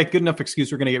like, okay, good enough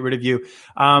excuse. We're going to get rid of you.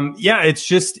 Yeah,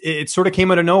 it sort of came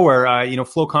out of nowhere.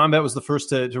 Flow Combat was the first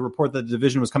to report that the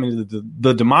division was coming to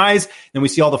the demise. Then we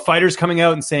see all the fighters coming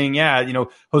out and saying, yeah,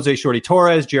 Jose Shorty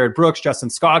Torres, Jared Brooks, Justin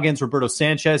Scoggins, Roberto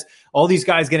Sanchez, all these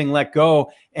guys getting let go.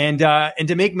 And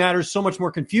to make matters so much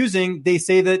more confusing, they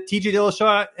say that TJ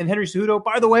Dillashaw and Henry Cejudo,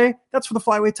 by the way, that's for the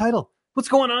flyweight title. What's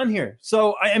going on here?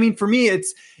 So, I mean, for me,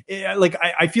 it's like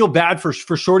I feel bad for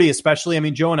Shorty, especially. I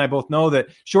mean, Joe and I both know that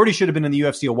Shorty should have been in the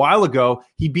UFC a while ago.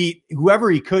 He beat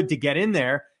whoever he could to get in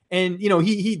there. And,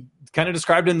 he kind of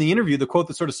described in the interview, the quote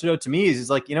that sort of stood out to me is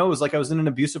like, it was like I was in an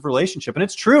abusive relationship. And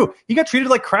it's true. He got treated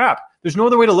like crap. There's no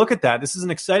other way to look at that. This is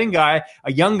an exciting guy,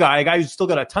 a young guy, a guy who's still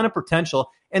got a ton of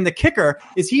potential. And the kicker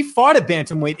is he fought at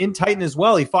bantamweight in Titan as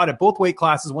well. He fought at both weight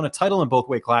classes, won a title in both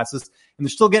weight classes, and they're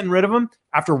still getting rid of him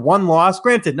after one loss.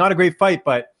 Granted, not a great fight,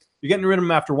 but you're getting rid of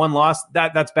him after one loss.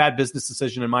 That's bad business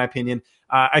decision, in my opinion.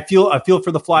 I feel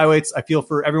for the flyweights. I feel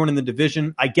for everyone in the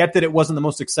division. I get that it wasn't the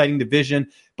most exciting division,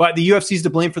 but the UFC's to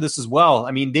blame for this as well.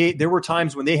 I mean, there were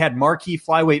times when they had marquee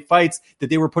flyweight fights that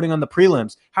they were putting on the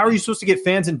prelims. How are you supposed to get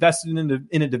fans invested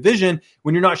in a division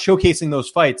when you're not showcasing those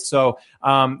fights? So,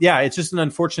 it's just an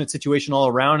unfortunate situation all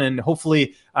around. And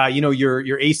hopefully, your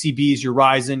ACBs, your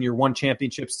Ryzen, your One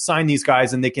Championships, sign these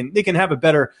guys and they can have a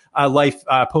better life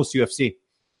post UFC.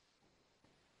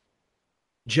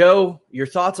 Joe, your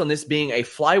thoughts on this being a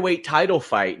flyweight title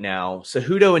fight now?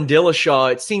 Cejudo and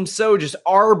Dillashaw, it seems so just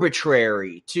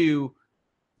arbitrary to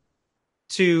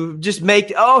just make,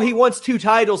 he wants 2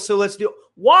 titles, so let's do it.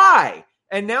 Why?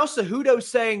 And now Cejudo's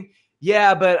saying,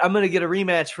 yeah, but I'm going to get a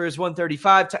rematch for his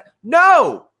 135 title.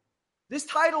 No!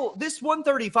 This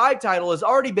 135 title has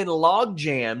already been log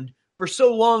jammed for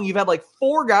so long. You've had like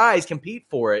 4 guys compete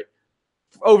for it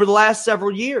over the last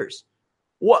several years.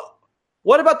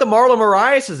 What about the Marlon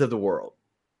Moraeses of the world?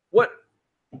 What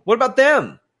about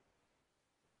them?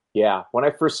 Yeah, when I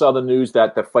first saw the news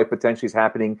that the fight potentially is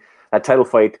happening, that title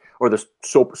fight or the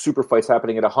super fight's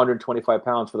happening at 125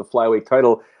 pounds for the flyweight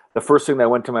title, the first thing that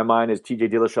went to my mind is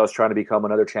TJ Dillashaw is trying to become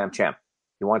another champ.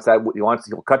 He wants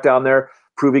to cut down there,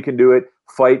 prove he can do it,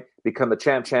 fight, become the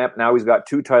champ. Now he's got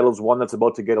 2 titles, one that's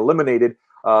about to get eliminated,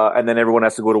 and then everyone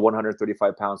has to go to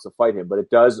 135 pounds to fight him. But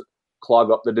it does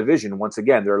clog up the division. Once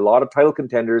again, there are a lot of title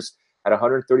contenders at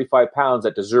 135 pounds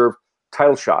that deserve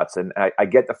title shots. And I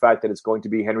get the fact that it's going to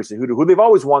be Henry Cejudo, who they've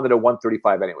always wanted at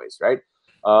 135 anyways, right?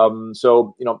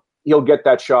 So he'll get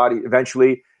that shot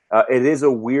eventually. It is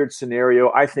a weird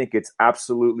scenario. I think it's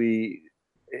absolutely,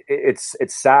 it's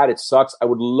sad. It sucks. I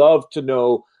would love to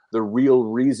know the real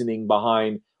reasoning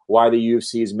behind why the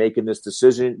UFC is making this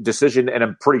decision. And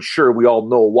I'm pretty sure we all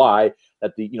know why.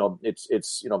 That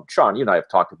it's Sean, you and I have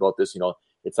talked about this.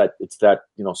 It's that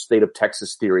state of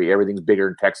Texas theory. Everything's bigger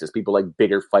in Texas. People like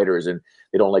bigger fighters, and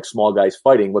they don't like small guys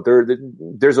fighting. But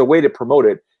there's a way to promote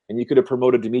it, and you could have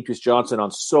promoted Demetrius Johnson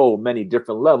on so many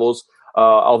different levels.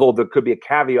 Although there could be a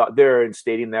caveat there in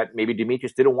stating that maybe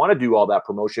Demetrius didn't want to do all that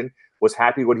promotion, was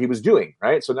happy what he was doing,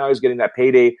 right? So now he's getting that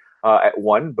payday at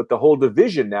 1, but the whole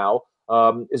division now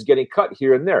is getting cut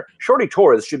here and there. Shorty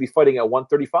Torres should be fighting at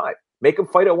 135. Make him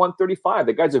fight at 135.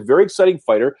 The guy's a very exciting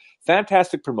fighter,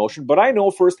 fantastic promotion, but I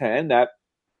know firsthand that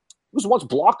he was once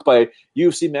blocked by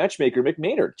UFC matchmaker Mick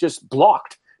Maynard, just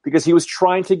blocked because he was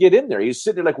trying to get in there. He was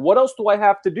sitting there like, what else do I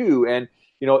have to do? And,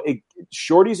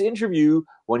 Shorty's interview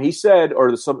when he said,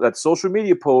 or that social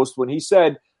media post when he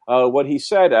said what he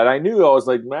said, and I knew, I was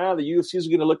like, man, the UFC is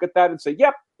going to look at that and say,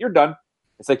 yep, you're done.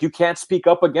 It's like you can't speak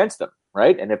up against them,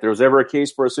 right? And if there was ever a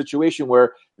case for a situation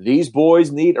where these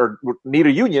boys need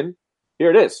a union, here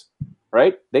it is,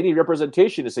 right? They need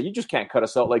representation to say, you just can't cut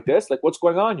us out like this. Like, what's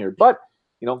going on here? But,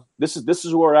 this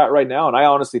is where we're at right now, and I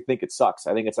honestly think it sucks.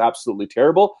 I think it's absolutely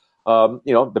terrible.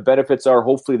 The benefits are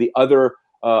hopefully the other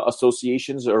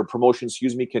associations or promotions,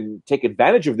 can take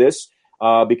advantage of this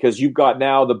because you've got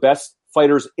now the best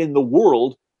fighters in the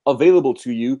world available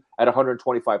to you at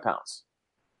 125 pounds.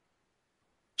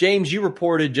 James, you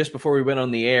reported just before we went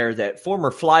on the air that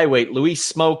former flyweight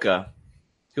Luis Smolka,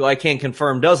 who I can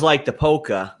confirm does like the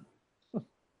polka.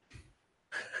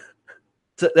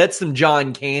 That's some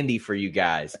John Candy for you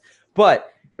guys.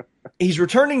 But he's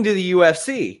returning to the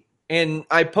UFC. And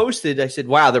I said,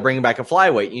 wow, they're bringing back a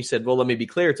flyweight. And you said, well, let me be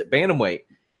clear, it's at bantamweight.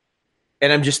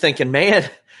 And I'm just thinking, man,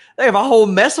 they have a whole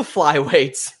mess of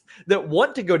flyweights that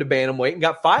want to go to bantamweight and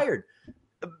got fired.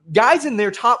 Guys in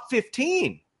their top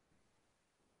 15.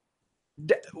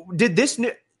 Did this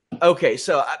new... Okay,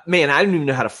 so, man, I don't even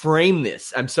know how to frame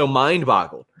this. I'm so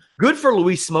mind-boggled. Good for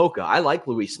Luis Smolka. I like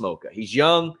Luis Smolka. He's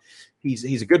young.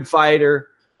 He's a good fighter.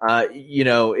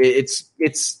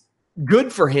 It's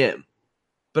good for him.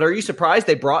 But are you surprised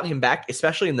they brought him back,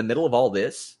 especially in the middle of all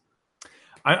this?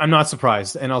 I'm not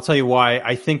surprised, and I'll tell you why.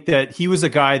 I think that he was a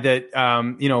guy that,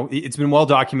 it's been well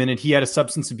documented. He had a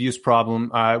substance abuse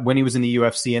problem when he was in the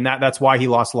UFC, and that's why he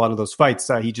lost a lot of those fights.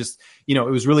 He just, it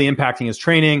was really impacting his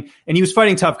training, and he was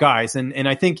fighting tough guys. And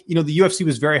I think, the UFC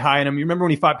was very high on him. You remember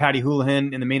when he fought Paddy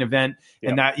Holohan in the main event,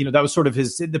 and that was sort of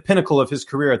the pinnacle of his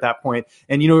career at that point.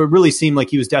 And, it really seemed like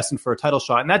he was destined for a title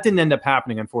shot, and that didn't end up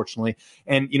happening, unfortunately.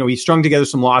 And, he strung together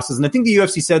some losses. And I think the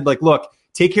UFC said, like, look,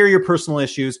 take care of your personal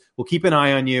issues. We'll keep an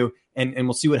eye on you, and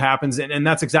we'll see what happens. And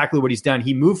that's exactly what he's done.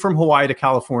 He moved from Hawaii to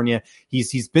California.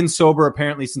 He's been sober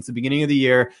apparently since the beginning of the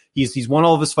year. He's won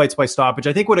all of his fights by stoppage.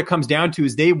 I think what it comes down to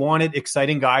is they wanted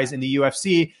exciting guys in the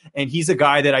UFC, and he's a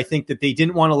guy that I think that they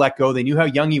didn't want to let go. They knew how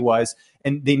young he was,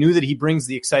 and they knew that he brings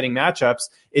the exciting matchups.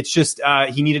 It's just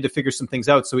he needed to figure some things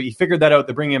out. So he figured that out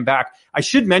to bring him back. I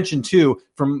should mention, too,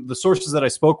 from the sources that I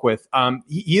spoke with,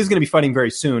 he is going to be fighting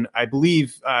very soon. I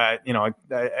believe,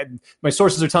 my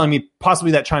sources are telling me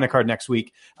possibly that China card next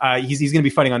week. He's going to be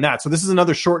fighting on that. So this is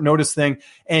another short notice thing.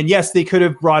 And yes, they could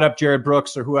have brought up Jared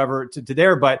Brooks or whoever to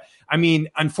there. But I mean,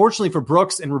 unfortunately for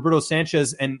Brooks and Roberto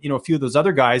Sanchez and, a few of those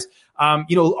other guys,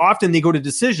 often they go to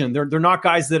decision. They're not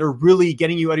guys that are really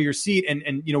getting you out of your seat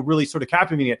and really sort of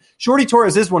captivating it. Shorty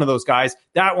Torres is one of those guys.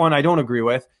 That one I don't agree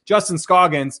with. Justin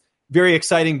Scoggins, very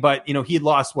exciting, but he had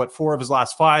lost 4 of his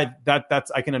last 5. That's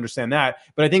I can understand that.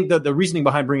 But I think the reasoning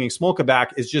behind bringing Smolka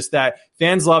back is just that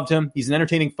fans loved him. He's an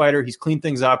entertaining fighter. He's cleaned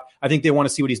things up. I think they want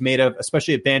to see what he's made of,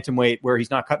 especially at bantamweight where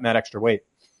he's not cutting that extra weight.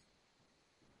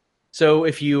 So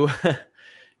if you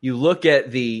look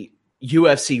at the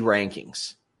UFC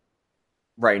rankings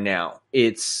right now,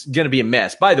 it's going to be a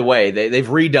mess. By the way, they've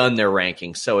redone their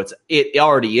rankings, so it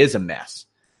already is a mess.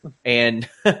 And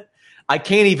I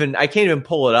can't even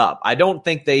pull it up. I don't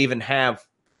think they even have.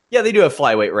 Yeah, they do have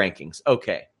flyweight rankings.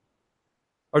 Okay.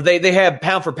 Or they have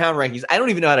pound for pound rankings. I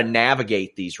don't even know how to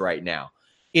navigate these right now.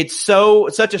 It's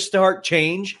such a stark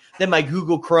change that my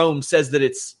Google Chrome says that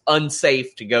it's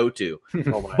unsafe to go to.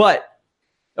 But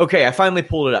okay, I finally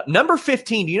pulled it up. Number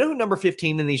 15. Do you know who number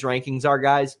 15 in these rankings are,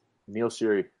 guys? Neil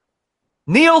Seery.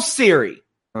 Neil Seery.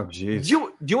 Oh, jeez.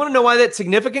 Do you want to know why that's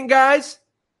significant, guys?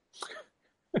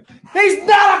 He's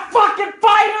not a fucking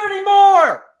fighter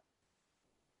anymore.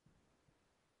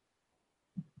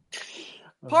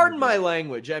 Pardon my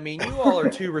language. I mean, you all are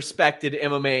two respected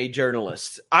MMA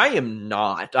journalists. I am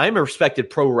not. I'm a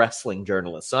respected pro wrestling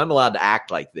journalist, so I'm allowed to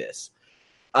act like this.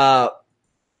 Neil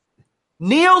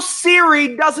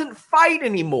Seery doesn't fight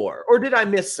anymore. Or did I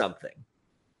miss something?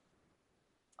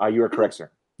 You are correct, sir.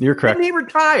 You're correct. Didn't he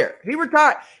retire? He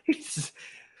retired.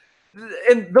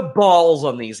 And the balls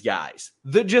on these guys.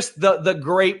 The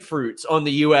grapefruits on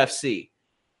the UFC.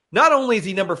 Not only is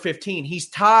he number 15, he's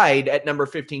tied at number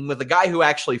 15 with a guy who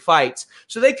actually fights.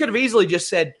 So they could have easily just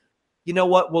said, you know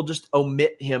what, we'll just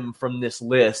omit him from this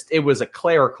list. It was a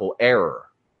clerical error.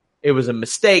 It was a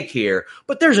mistake here.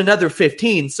 But there's another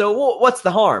 15, so what's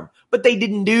the harm? But they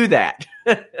didn't do that.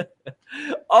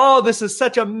 Oh, this is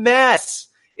such a mess.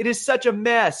 It is such a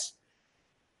mess.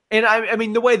 And I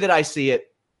mean, the way that I see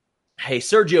it, hey,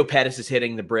 Sergio Pettis is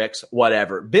hitting the bricks,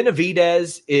 whatever.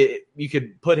 Benavidez, you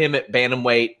could put him at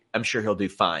bantamweight. I'm sure he'll do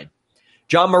fine.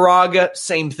 John Moraga,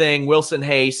 same thing. Wilson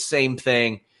Hayes, same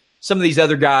thing. Some of these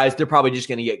other guys, they're probably just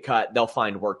going to get cut. They'll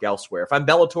find work elsewhere. If I'm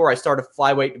Bellator, I start a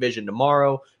flyweight division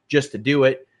tomorrow just to do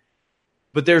it.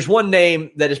 But there's one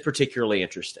name that is particularly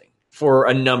interesting for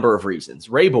a number of reasons.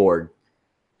 Ray Borg,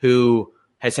 who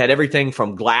has had everything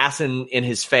from glass in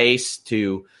his face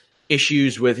to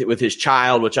issues with his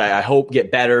child, which I hope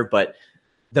get better, but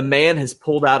the man has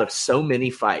pulled out of so many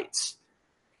fights.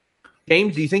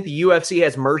 James, do you think the UFC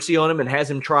has mercy on him and has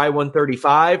him try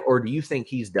 135, or do you think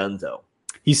he's donezo?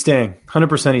 He's staying.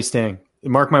 100% he's staying.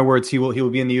 Mark my words, he will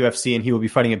be in the UFC and he will be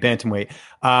fighting at bantamweight.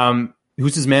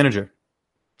 Who's his manager?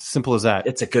 Simple as that.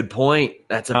 It's a good point.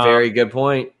 That's a very good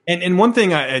point. And one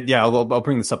thing, I'll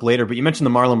bring this up later, but you mentioned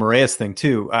the Marlon Moraes thing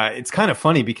too. It's kind of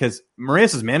funny because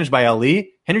Moraes is managed by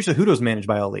Ali. Henry Cejudo is managed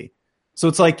by Ali. So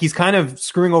it's like he's kind of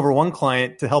screwing over one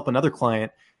client to help another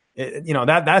client.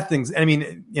 That thing's, I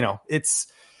mean, it's,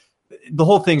 the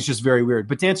whole thing's just very weird.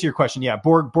 But to answer your question, yeah,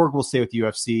 Borg will stay with the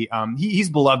UFC. He's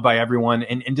beloved by everyone.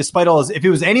 And despite all his, if it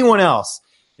was anyone else,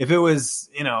 if it was,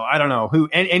 I don't know who,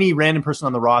 any random person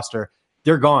on the roster,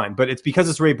 they're gone. But it's because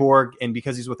it's Ray Borg and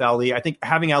because he's with Ali. I think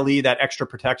having Ali, that extra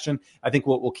protection, I think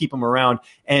will keep him around.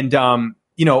 And, from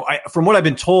what I've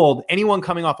been told, anyone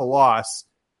coming off a loss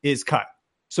is cut.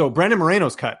 So Brandon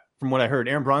Moreno's cut, from what I heard.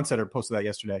 Aaron Bronstetter posted that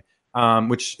yesterday,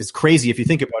 which is crazy if you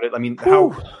think about it. I mean,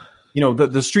 how,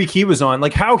 the streak he was on,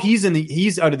 like how he's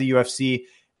out of the UFC,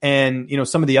 and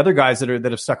some of the other guys that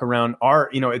have stuck around are,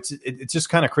 it's just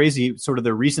kind of crazy, sort of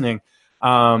their reasoning.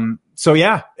 So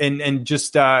yeah, and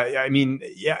just we're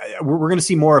going to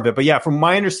see more of it. But yeah, from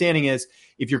my understanding is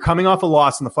if you're coming off a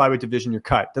loss in the flyweight division, you're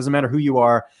cut. Doesn't matter who you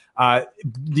are.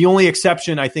 The only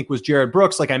exception, I think, was Jared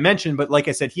Brooks, like I mentioned. But like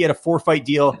I said, he had a 4-fight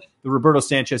deal. The Roberto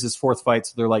Sanchez's 4th fight.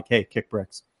 So they're like, hey, kick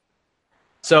bricks.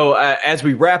 So as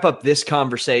we wrap up this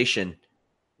conversation,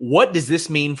 what does this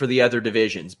mean for the other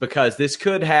divisions? Because this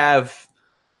could have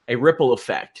a ripple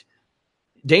effect.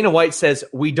 Dana White says,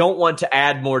 we don't want to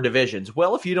add more divisions.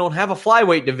 Well, if you don't have a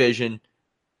flyweight division,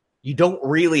 you don't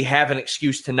really have an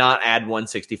excuse to not add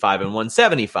 165 and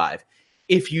 175.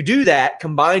 If you do that,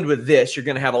 combined with this, you're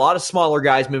going to have a lot of smaller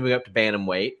guys moving up to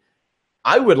bantamweight.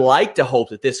 I would like to hope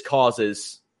that this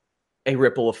causes a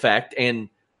ripple effect and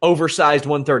oversized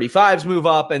 135s move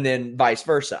up and then vice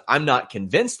versa. I'm not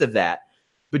convinced of that.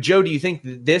 But, Joe, do you think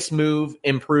that this move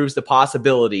improves the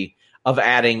possibility of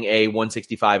adding a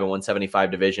 165 and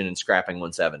 175 division and scrapping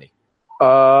 170?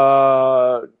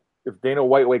 If Dana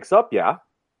White wakes up, yeah.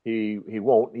 He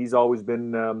won't. He's always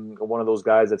been one of those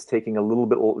guys that's taking a little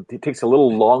bit. It takes a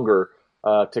little longer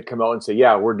to come out and say,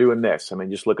 "Yeah, we're doing this." I mean,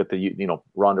 just look at the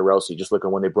Ronda Rousey. Just look at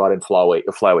when they brought in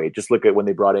flyweight. Just look at when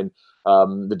they brought in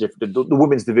the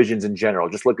women's divisions in general.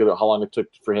 Just look at how long it took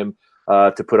for him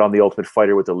to put on the Ultimate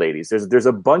Fighter with the ladies. There's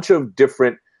a bunch of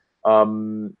different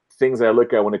things that I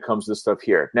look at when it comes to this stuff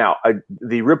here. Now,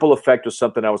 the ripple effect was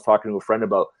something I was talking to a friend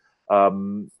about.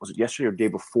 Was it yesterday or the day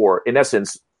before? In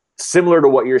essence, similar to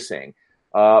what you're saying,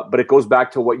 but it goes back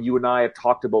to what you and I have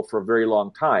talked about for a very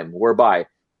long time, whereby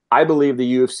I believe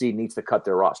the UFC needs to cut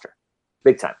their roster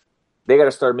big time. They got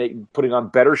to start putting on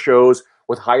better shows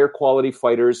with higher quality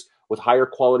fighters, with higher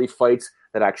quality fights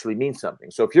that actually mean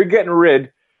something. So if you're getting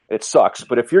rid, it sucks,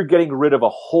 but if you're getting rid of a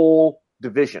whole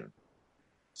division,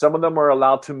 some of them are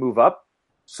allowed to move up.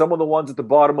 Some of the ones at the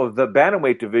bottom of the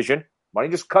bantamweight division, why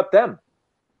don't you just cut them?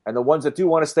 And the ones that do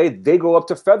want to stay, they go up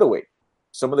to featherweight.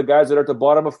 Some of the guys that are at the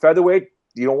bottom of featherweight,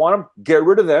 you don't want them, get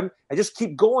rid of them, and just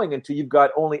keep going until you've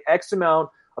got only X amount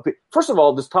of people. First of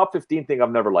all, this top 15 thing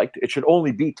I've never liked. It should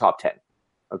only be top 10.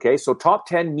 Okay, so top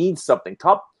 10 means something.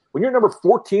 When you're number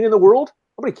 14 in the world,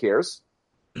 nobody cares.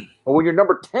 But when you're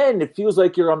number 10, it feels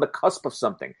like you're on the cusp of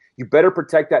something. You better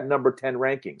protect that number 10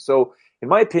 ranking. So, in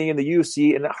my opinion, the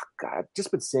UFC, and God, I've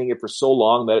just been saying it for so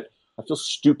long that I feel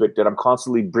stupid that I'm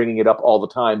constantly bringing it up all the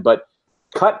time, but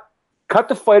cut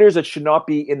the fighters that should not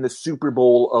be in the Super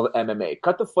Bowl of MMA.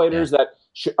 Cut the fighters that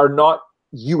are not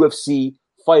UFC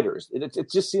fighters.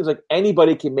 It just seems like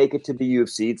anybody can make it to the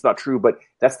UFC. It's not true, but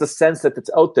that's the sense that it's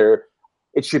out there.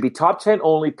 It should be top 10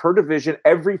 only per division.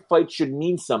 Every fight should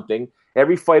mean something.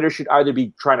 Every fighter should either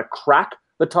be trying to crack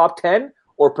the top 10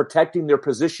 or protecting their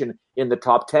position in the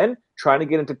top 10, trying to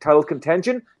get into title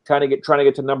contention, trying to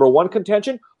get to number 1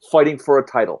 contention, fighting for a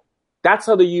title. That's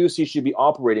how the UFC should be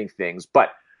operating things. But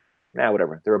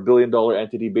whatever. They're $1 billion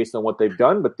entity based on what they've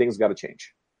done, but things got to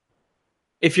change.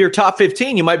 If you're top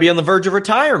 15, you might be on the verge of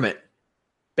retirement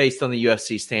based on the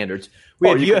UFC standards.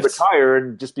 You could retire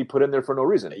and just be put in there for no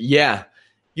reason. Yeah.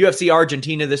 UFC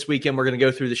Argentina this weekend. We're going to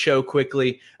go through the show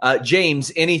quickly.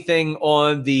 James, anything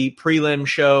on the prelim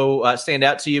show stand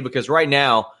out to you? Because right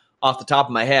now, off the top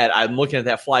of my head, I'm looking at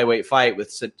that flyweight fight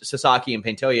with Sasaki and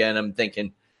Pantoja, and I'm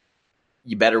thinking,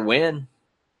 you better win.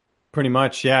 Pretty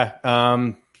much,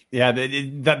 yeah.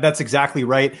 That's exactly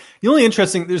right.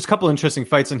 There's a couple interesting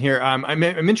fights in here. I'm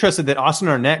interested that Austin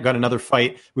Arnett got another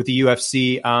fight with the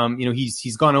UFC.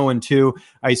 He's gone 0-2.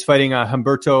 He's fighting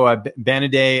Humberto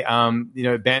Banade,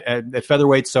 at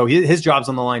featherweight. So his job's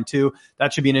on the line too.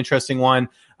 That should be an interesting one.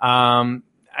 Cynthia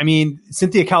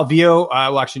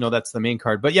Calvillo. That's the main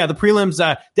card. But yeah, the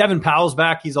prelims. Devin Powell's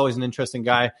back. He's always an interesting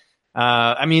guy.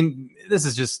 This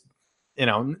is just.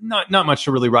 Not much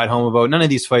to really write home about. None of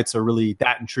these fights are really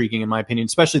that intriguing, in my opinion,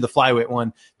 especially the flyweight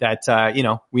one that,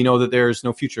 we know that there's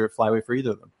no future at flyweight for either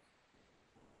of them.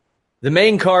 The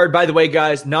main card, by the way,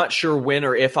 guys, not sure when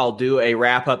or if I'll do a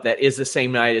wrap-up that is the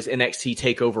same night as NXT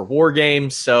TakeOver War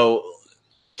Games, so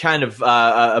kind of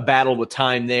a battle with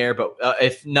time there, but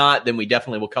if not, then we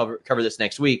definitely will cover this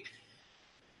next week.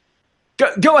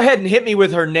 Go ahead and hit me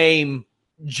with her name,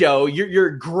 Joe.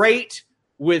 You're great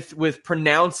with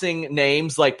pronouncing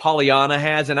names like Polyana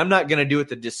has, and I'm not going to do it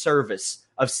the disservice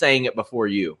of saying it before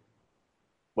you.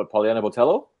 What, Polyana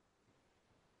Botelho?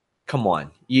 Come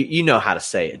on. You know how to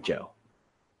say it, Joe.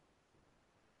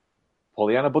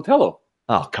 Poliana Botelho.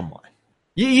 Oh, come on.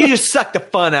 You just suck the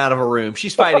fun out of a room.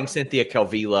 She's fighting Cynthia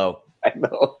Calvillo. I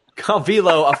know.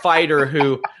 Calvillo, a fighter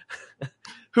who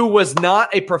was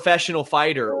not a professional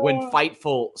fighter when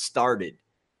Fightful started.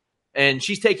 And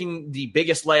she's taking the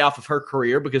biggest layoff of her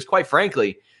career because, quite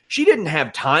frankly, she didn't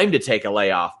have time to take a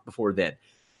layoff before then.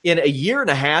 In a year and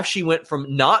a half, she went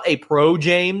from not a pro,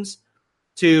 James,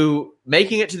 to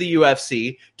making it to the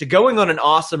UFC, to going on an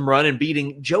awesome run and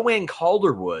beating Joanne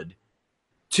Calderwood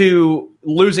to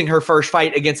losing her first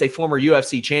fight against a former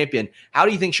UFC champion. How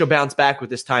do you think she'll bounce back with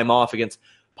this time off against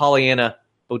Poliana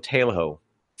Botelho?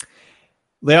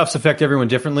 Layoffs affect everyone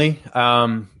differently.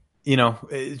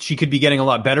 She could be getting a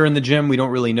lot better in the gym. We don't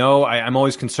really know. I'm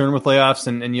always concerned with layoffs,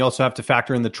 and you also have to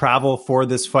factor in the travel for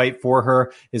this fight for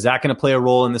her. Is that going to play a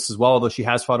role in this as well, although she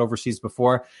has fought overseas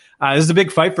before? This is a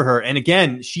big fight for her. And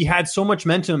again, she had so much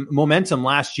momentum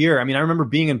last year. I mean, I remember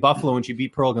being in Buffalo when she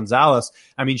beat Pearl Gonzalez.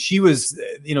 I mean, she was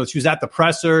at the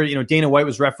presser. Dana White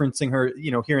was referencing her,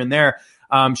 here and there.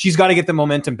 She's got to get the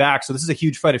momentum back. So this is a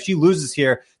huge fight. If she loses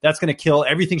here, that's going to kill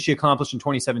everything she accomplished in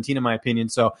 2017, in my opinion.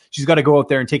 So she's got to go out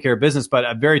there and take care of business. But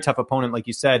a very tough opponent, like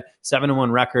you said,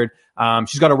 7-1 record.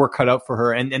 She's got her work cut out for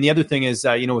her. And the other thing is,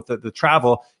 with the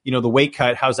travel, the weight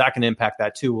cut, how's that going to impact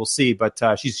that too? We'll see. But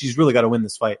she's really got to win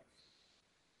this fight.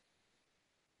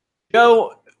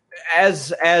 Joe,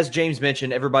 as James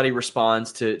mentioned, everybody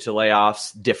responds to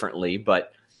layoffs differently,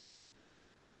 but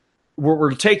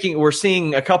we're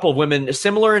seeing a couple of women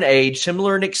similar in age,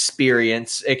 similar in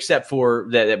experience, except for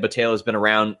that Botelho has been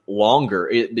around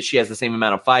longer. She has the same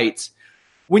amount of fights.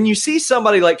 When you see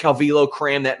somebody like Calvillo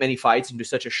cram that many fights into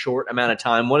such a short amount of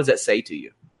time, what does that say to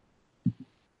you?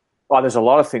 Well, there's a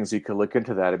lot of things you could look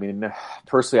into that. I mean,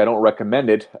 personally, I don't recommend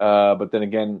it. But then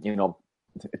again,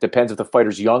 it depends if the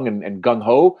fighter's young and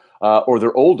gung-ho, or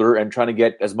they're older and trying to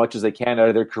get as much as they can out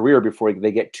of their career before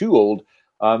they get too old.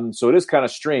 So it is kind of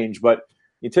strange, but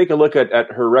you take a look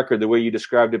at her record, the way you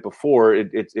described it before,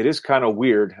 it is kind of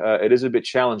weird. It is a bit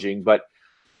challenging, but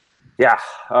yeah,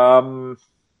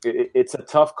 it's a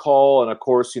tough call. And of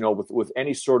course, with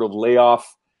any sort of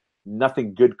layoff,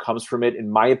 nothing good comes from it,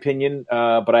 in my opinion.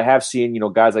 But I have seen,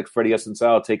 guys like Freddie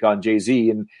Assunção take on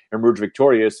Jay-Z and emerge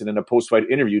victorious. And in a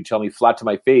post-fight interview, tell me flat to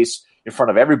my face in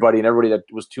front of everybody and everybody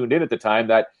that was tuned in at the time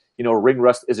that, ring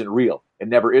rust isn't real. It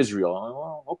never is real.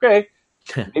 Well, okay.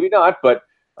 Maybe not, but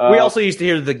we also used to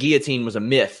hear the guillotine was a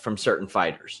myth from certain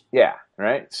fighters. Yeah,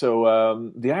 right.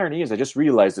 So the irony is, I just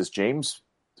realized this, James.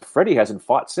 Freddie hasn't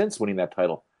fought since winning that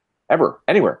title, ever,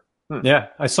 anywhere. Yeah,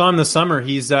 I saw him this summer.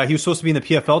 He was supposed to be in the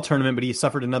PFL tournament, but he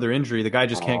suffered another injury. The guy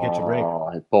just can't catch a break.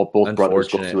 Both brothers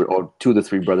go through it, or two of the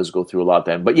three brothers go through a lot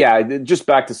then. But yeah, just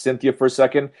back to Cynthia for a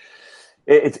second.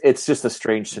 It's just a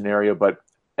strange scenario, but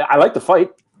I like the fight.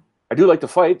 I do like the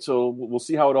fight, so we'll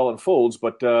see how it all unfolds.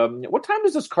 But what time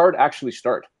does this card actually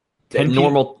start?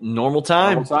 Normal time. Normal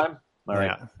time? All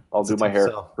right. Yeah, I'll do my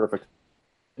hair. Perfect.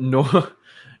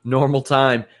 Normal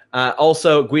time.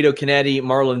 Also, Guido Canetti,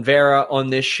 Marlon Vera on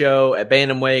this show at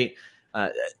bantamweight.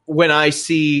 When I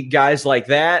see guys like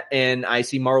that, and I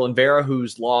see Marlon Vera,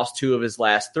 who's lost 2 of his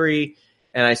last 3,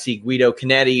 and I see Guido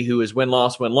Canetti, who is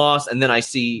win-loss, and then I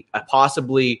see a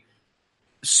possibly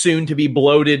soon-to-be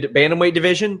bloated bantamweight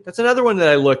division. That's another one that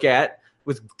I look at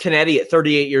with Canetti at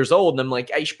 38 years old, and I'm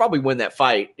like, you should probably win that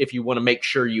fight if you want to make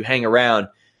sure you hang around,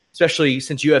 especially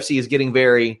since UFC is getting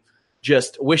very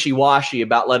just wishy-washy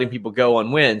about letting people go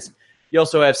on wins. You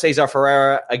also have Cesar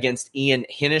Ferreira against Ian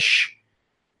Heinisch.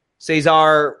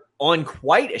 Cesar on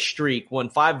quite a streak, won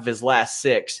 5 of his last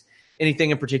 6. Anything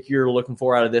in particular you're looking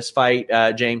for out of this fight,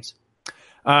 James?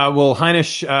 Well,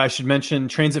 Heinisch, I should mention,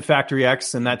 trains at Factory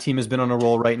X, and that team has been on a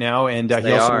roll right now. And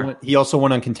he also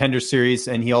won on Contender Series,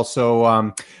 and he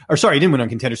also, he didn't win on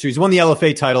Contender Series. He won the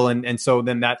LFA title, and so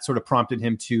then that sort of prompted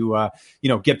him to,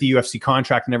 get the UFC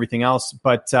contract and everything else.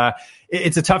 But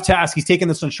it's a tough task. He's taken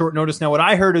this on short notice. Now, what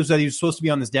I heard is that he was supposed to be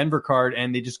on this Denver card,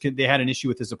 and they had an issue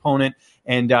with his opponent,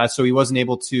 and so he wasn't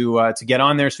able to get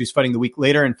on there. So he's fighting the week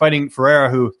later and fighting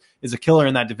Ferreira, who is a killer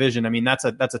in that division. I mean, that's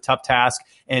a tough task.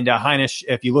 And Heinisch,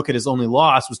 if you look at his only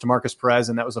loss, was to Marcus Perez,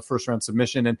 and that was a first-round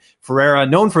submission. And Ferreira,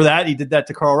 known for that, he did that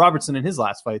to Carl Robertson in his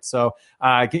last fight. So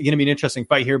going to be an interesting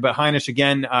fight here. But Heinisch,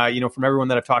 again, from everyone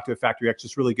that I've talked to at Factory X,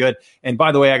 just really good. And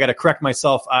by the way, I got to correct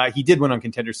myself. He did win on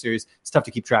Contender Series. It's tough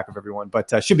to keep track of everyone,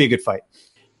 but should be a good fight.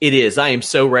 It is. I am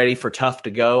so ready for Tough to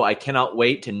go. I cannot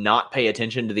wait to not pay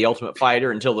attention to The Ultimate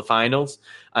Fighter until the finals.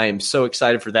 I am so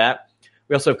excited for that.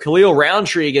 We also have Khalil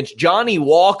Roundtree against Johnny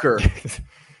Walker.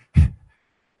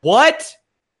 What?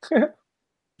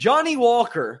 Johnny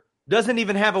Walker doesn't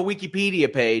even have a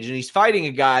Wikipedia page, and he's fighting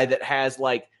a guy that has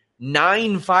like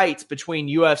 9 fights between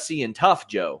UFC and Tough,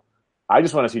 Joe. I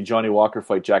just want to see Johnny Walker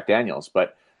fight Jack Daniels,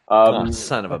 but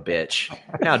son of a bitch.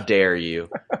 How dare you?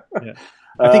 Yeah.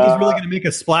 I think he's really going to make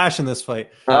a splash in this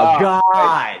fight. Oh,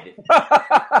 God.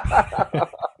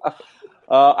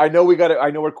 I know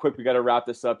we're quick. We got to wrap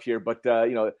this up here, but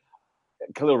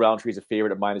Khalil Roundtree is a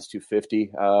favorite at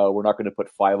 -250. We're not going to put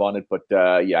 5 on it, but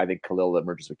I think Khalil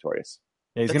emerges victorious.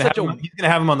 Yeah, he's going to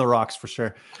have him on the rocks for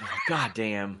sure. Oh, God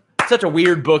damn. Such a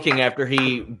weird booking after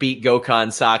he beat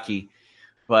Gokhan Saki.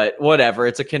 but whatever.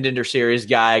 It's a Contender Series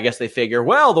guy. I guess they figure,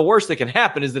 well, the worst that can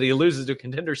happen is that he loses to a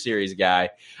Contender Series guy.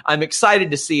 I'm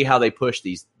excited to see how they push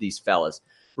these fellas.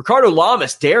 Ricardo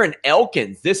Lamas, Darren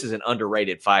Elkins. This is an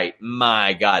underrated fight.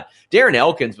 My God. Darren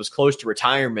Elkins was close to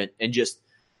retirement and just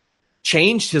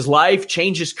changed his life,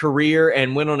 changed his career,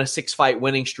 and went on a 6-fight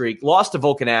winning streak. Lost to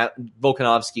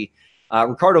Volkanovski.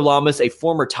 Ricardo Lamas, a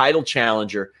former title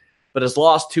challenger, but has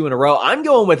lost 2 in a row. I'm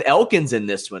going with Elkins in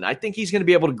this one. I think he's going to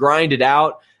be able to grind it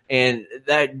out, and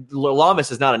that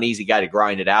Lamas is not an easy guy to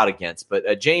grind it out against.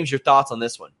 But James, your thoughts on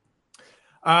this one?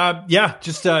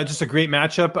 Just a great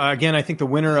matchup. Again, I think the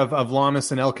winner of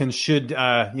Lamas and Elkins should,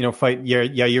 fight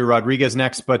Yair Rodriguez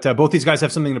next. But both these guys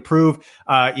have something to prove.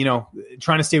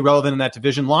 Trying to stay relevant in that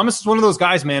division. Lamas is one of those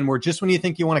guys, man, where just when you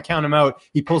think you want to count him out,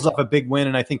 he pulls off a big win,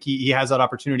 and I think he has that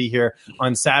opportunity here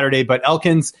on Saturday. But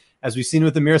Elkins, as we've seen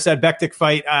with the Mirsad Bektic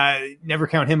fight, never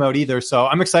count him out either. So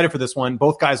I'm excited for this one.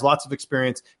 Both guys, lots of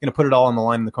experience, going to put it all on the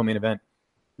line in the co-main event.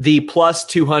 The plus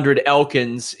 200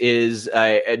 Elkins is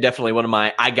definitely one of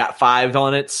my I got 5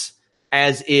 on it,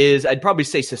 as is, I'd probably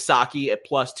say Sasaki at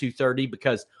plus 230,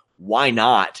 because why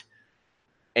not?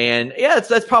 And yeah,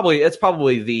 that's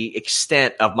probably the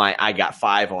extent of my I got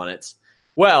 5 on it.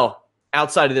 Well,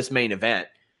 outside of this main event,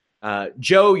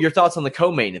 Joe, your thoughts on the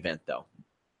co-main event, though?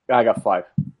 I got 5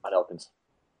 on Elkins.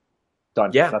 Done.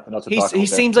 Yeah, nothing else to talk about. He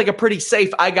seems like a pretty safe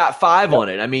I got 5 on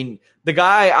it. I mean, the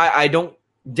guy, I don't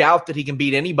doubt that he can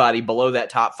beat anybody below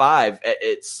that top 5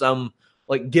 at some,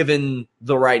 given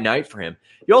the right night for him.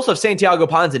 You also have Santiago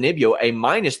Ponzinibbio, a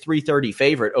minus 330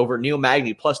 favorite over Neil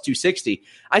Magny plus 260.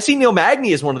 I see Neil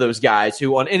Magny as one of those guys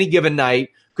who on any given night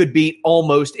could beat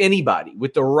almost anybody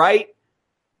with the right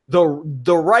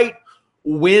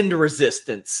wind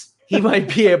resistance. He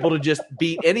might be able to just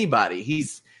beat anybody.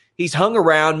 He's hung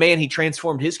around, man. He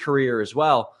transformed his career as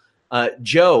well.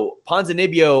 Joe,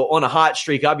 Ponzinibbio on a hot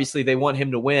streak. Obviously, they want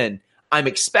him to win. I'm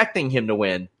expecting him to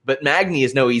win, but Magny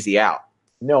is no easy out.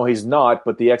 No, he's not.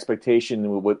 But the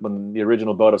expectation when the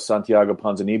original bout of Santiago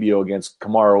Ponzinibbio against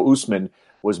Kamaru Usman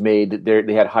was made,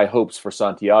 they had high hopes for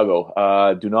Santiago.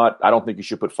 I don't think you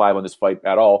should put 5 on this fight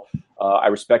at all. I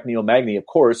respect Neil Magny, of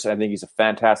course. I think he's a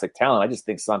fantastic talent. I just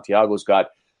think Santiago's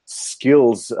got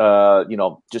skills,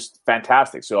 just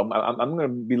fantastic. So I'm going to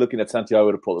be looking at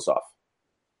Santiago to pull this off.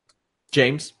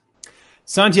 James?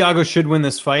 Santiago should win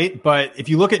this fight, but if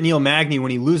you look at Neil Magny,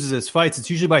 when he loses his fights, it's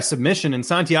usually by submission. And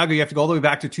Santiago, you have to go all the way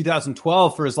back to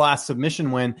 2012 for his last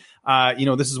submission win.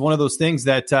 This is one of those things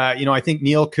that, I think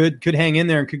Neil could hang in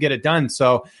there and could get it done.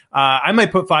 So I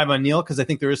might put 5 on Neil because I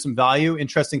think there is some value.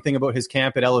 Interesting thing about his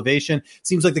camp at Elevation.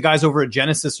 Seems like the guys over at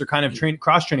Genesis are kind of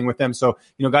cross-training with them. So,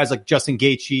 guys like Justin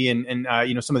Gaethje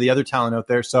and some of the other talent out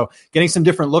there. So getting some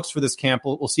different looks for this camp.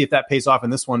 We'll see if that pays off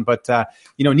in this one. But,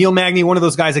 Neil Magny, one of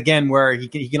those guys, again, where he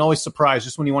can always surprise.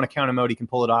 Just when you want to count him out, he can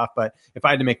pull it off. But if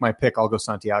I had to make my pick, I'll go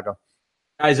Santiago.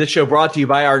 Guys, this show brought to you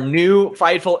by our new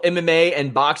Fightful MMA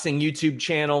and Boxing YouTube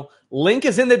channel. Link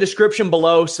is in the description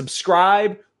below.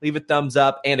 Subscribe, leave a thumbs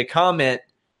up, and a comment,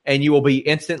 and you will be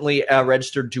instantly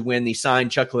registered to win the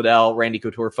signed Chuck Liddell Randy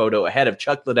Couture photo ahead of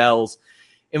Chuck Liddell's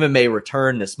MMA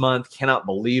return this month. Cannot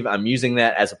believe I'm using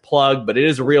that as a plug, but it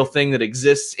is a real thing that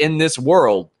exists in this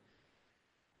world.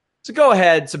 So go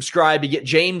ahead, subscribe. You get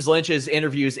James Lynch's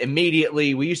interviews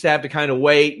immediately. We used to have to kind of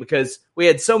wait because we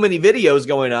had so many videos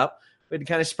going up. We had to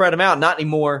kind of spread them out. Not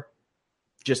anymore.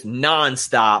 Just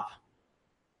nonstop.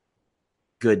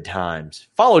 Good times.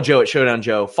 Follow Joe at Showdown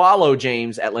Joe. Follow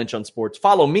James at Lynch on Sports.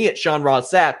 Follow me at Sean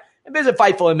Ross Sapp. And visit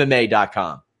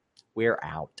FightfulMMA.com. We're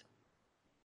out.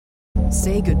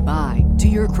 Say goodbye to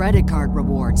your credit card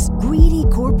rewards. Greedy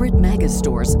corporate mega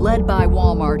stores, led by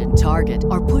Walmart and Target,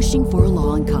 are pushing for a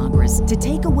law in Congress to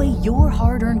take away your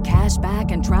hard-earned cash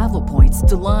back and travel points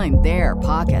to line their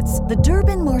pockets. The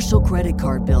Durbin-Marshall credit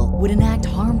card bill would enact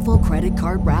harmful credit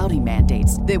card routing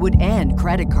mandates that would end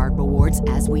credit card rewards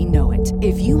as we know it.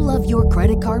 If you love your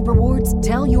credit card rewards,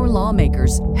 tell your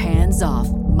lawmakers, hands off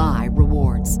my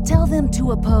rewards. Tell them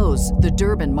to oppose the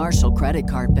Durbin-Marshall credit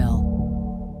card bill.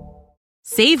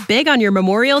 Save big on your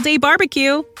Memorial Day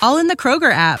barbecue, all in the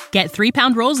Kroger app. Get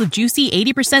 3-pound rolls of juicy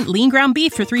 80% lean ground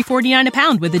beef for $3.49 a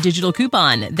pound with a digital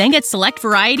coupon. Then get select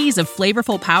varieties of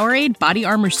flavorful Powerade, Body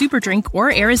Armor Super Drink,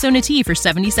 or Arizona tea for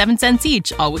 77 cents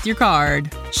each, all with your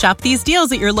card. Shop these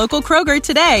deals at your local Kroger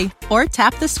today, or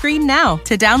tap the screen now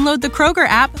to download the Kroger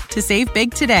app to save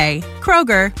big today.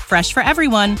 Kroger, fresh for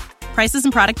everyone. Prices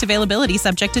and product availability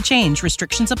subject to change.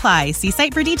 Restrictions apply. See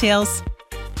site for details.